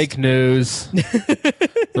podcast. Fake news. The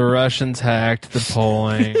Russians hacked the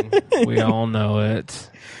polling. We all know it.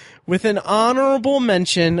 With an honorable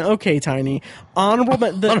mention. Okay, Tiny. Honorable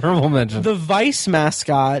mention. The Vice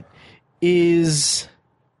mascot is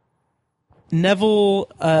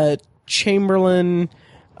Neville, Chamberlain,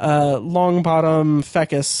 Longbottom,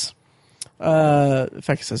 Fecus.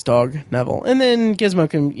 Fecus's dog, Neville. And then Gizmo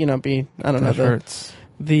can, be, I don't know, hurts.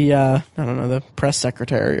 The press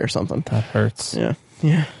secretary or something. That hurts. Yeah.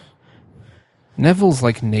 Yeah. Neville's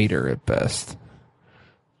like Nader at best.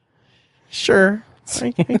 Sure.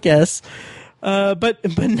 I guess.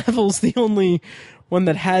 But Neville's the only one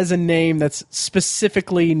that has a name that's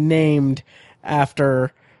specifically named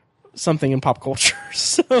after something in pop culture.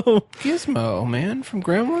 So Gizmo, man, from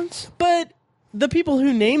Gremlins. But the people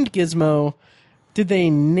who named Gizmo, did they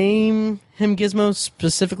name him Gizmo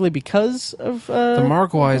specifically because of the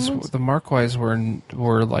Markwise? Gremlins? The Markwise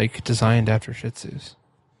were like designed after Shih Tzus.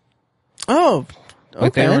 Oh, okay.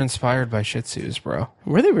 Like they were inspired by Shih Tzus, bro.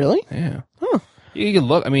 Were they really? Yeah. Huh. You can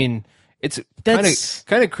look. I mean, it's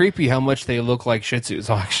kind of creepy how much they look like Shih Tzus.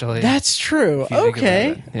 Actually, That's true.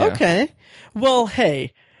 Okay. Yeah. Okay. Well,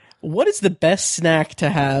 hey, what is the best snack to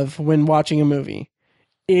have when watching a movie?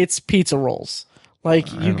 It's pizza rolls. Like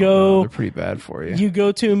they're pretty bad for you. You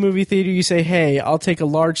go to a movie theater, you say, "Hey, I'll take a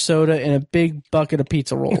large soda and a big bucket of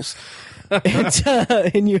pizza rolls,"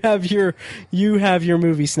 and you have your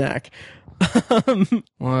movie snack.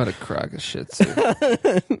 What a crock of shit soup.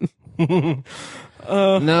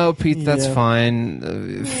 No, Pete, that's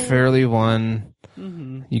fine. Fairly won.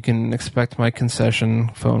 Mm-hmm. You can expect my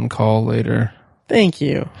concession phone call later. Thank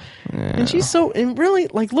you. Yeah. And she's really,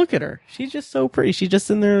 like, look at her. She's just so pretty. She's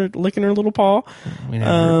just in there licking her little paw. We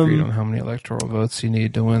never agreed on how many electoral votes you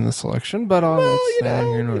need to win this election, but it's neither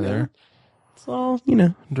here nor there. It's all,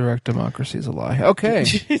 Direct democracy is a lie. Okay.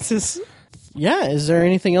 Jesus. Yeah, is there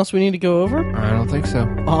anything else we need to go over? I don't think so.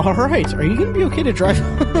 All right. Are you going to be okay to drive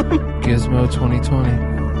home? Gizmo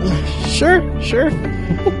 2020. Sure.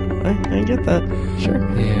 I get that. Sure.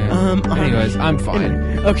 Yeah. Anyways, I'm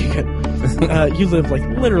fine. Okay, good. You live like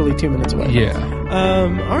literally 2 minutes away. Yeah.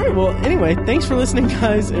 All right. Well, anyway, thanks for listening,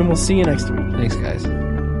 guys, and we'll see you next week. Thanks, guys.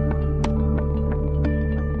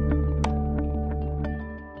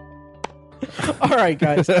 All right,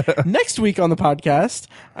 guys. Next week on the podcast,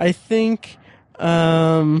 I think.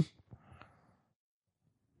 Next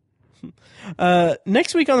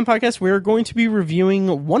week on the podcast, we're going to be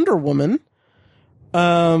reviewing Wonder Woman.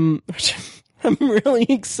 Which I'm really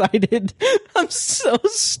excited. I'm so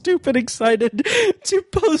stupid excited to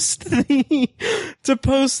post the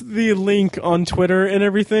link on Twitter and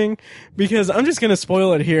everything, because I'm just gonna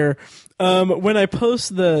spoil it here. When I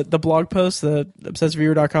post the blog post, the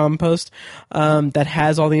obsessiveviewer.com post, that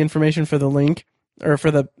has all the information for the link or for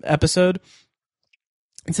the episode,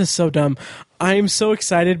 this is so dumb. I'm so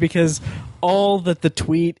excited because all that the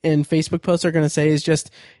tweet and Facebook posts are going to say is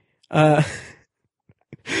just,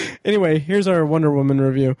 anyway, here's our Wonder Woman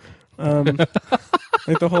review.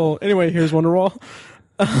 Like the whole, anyway, here's Wonderwall.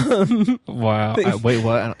 Wow. Wait,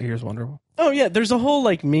 what? Here's Wonderwall. Oh yeah, there's a whole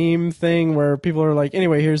like meme thing where people are like,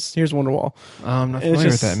 anyway, here's Wonderwall. I'm not familiar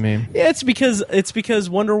with that meme. Yeah, it's because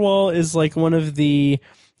Wonderwall is like one of the,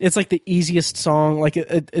 it's like the easiest song. Like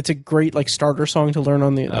it's a great like starter song to learn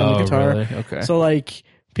on the guitar. Really? Okay. So like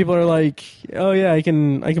people are like, oh yeah, I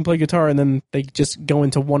can play guitar, and then they just go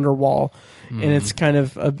into Wonderwall, and it's kind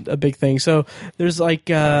of a big thing. So there's like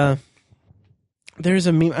there's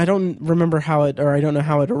a meme. I don't remember how it, or I don't know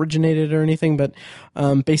how it originated or anything, but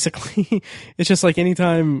basically it's just like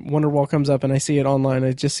anytime Wonderwall comes up and I see it online,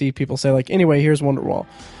 I just see people say like, anyway, here's Wonderwall.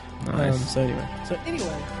 Nice. So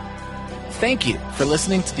anyway. Thank you for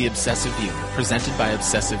listening to The Obsessive Viewer, presented by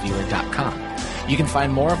ObsessiveViewer.com. You can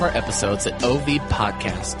find more of our episodes at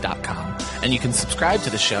ovpodcast.com, and you can subscribe to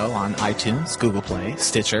the show on iTunes, Google Play,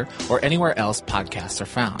 Stitcher, or anywhere else podcasts are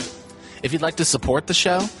found. If you'd like to support the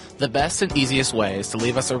show, the best and easiest way is to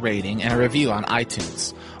leave us a rating and a review on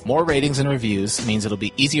iTunes. More ratings and reviews means it'll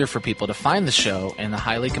be easier for people to find the show in the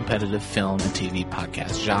highly competitive film and TV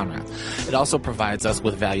podcast genre. It also provides us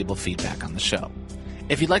with valuable feedback on the show.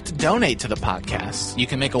 If you'd like to donate to the podcast, you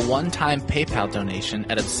can make a one-time PayPal donation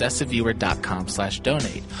at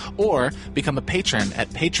obsessiveviewer.com/donate, or become a patron at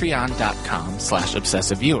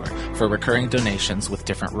patreon.com/obsessiveviewer for recurring donations with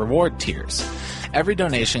different reward tiers. Every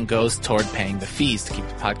donation goes toward paying the fees to keep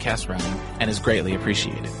the podcast running and is greatly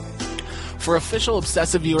appreciated. For official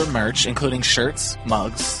Obsessive Viewer merch, including shirts,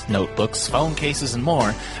 mugs, notebooks, phone cases, and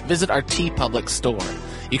more, visit our TeePublic store.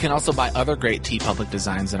 You can also buy other great TeePublic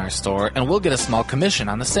designs in our store, and we'll get a small commission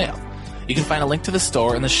on the sale. You can find a link to the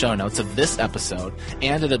store in the show notes of this episode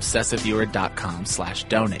and at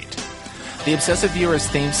obsessiveviewer.com/donate. The Obsessive Viewer's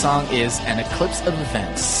theme song is An Eclipse of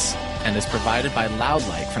Events and is provided by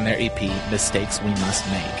Loudlike from their EP, Mistakes We Must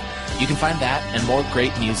Make. You can find that and more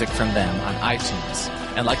great music from them on iTunes.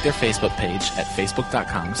 and like their Facebook page at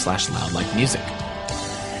facebook.com/loudlikemusic.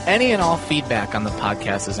 Any and all feedback on the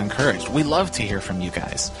podcast is encouraged. We love to hear from you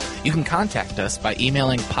guys. You can contact us by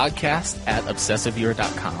emailing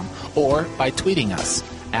podcast@obsessiveviewer.com or by tweeting us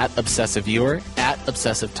at obsessiveviewer, at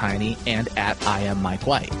obsessivetiny, and at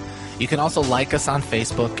IamMikeWhite. You can also like us on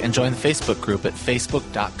Facebook and join the Facebook group at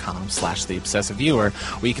facebook.com/theobsessiveviewer,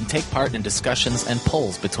 where you can take part in discussions and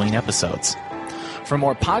polls between episodes. For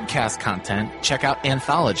more podcast content, check out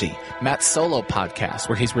Anthology, Matt's solo podcast,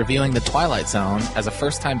 where he's reviewing The Twilight Zone as a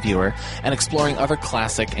first-time viewer and exploring other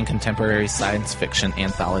classic and contemporary science fiction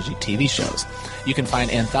anthology TV shows. You can find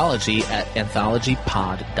Anthology at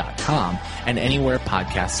anthologypod.com and anywhere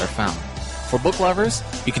podcasts are found. For book lovers,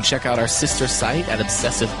 you can check out our sister site at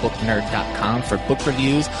obsessivebooknerd.com for book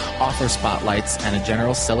reviews, author spotlights, and a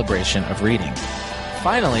general celebration of reading.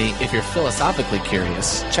 Finally, if you're philosophically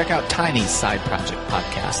curious, check out Tiny's side project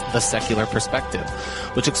podcast, The Secular Perspective,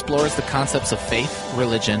 which explores the concepts of faith,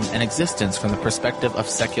 religion, and existence from the perspective of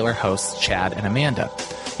secular hosts Chad and Amanda.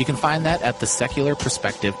 You can find that at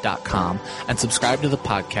thesecularperspective.com and subscribe to the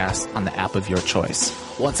podcast on the app of your choice.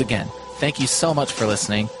 Once again, thank you so much for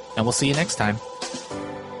listening, and we'll see you next time.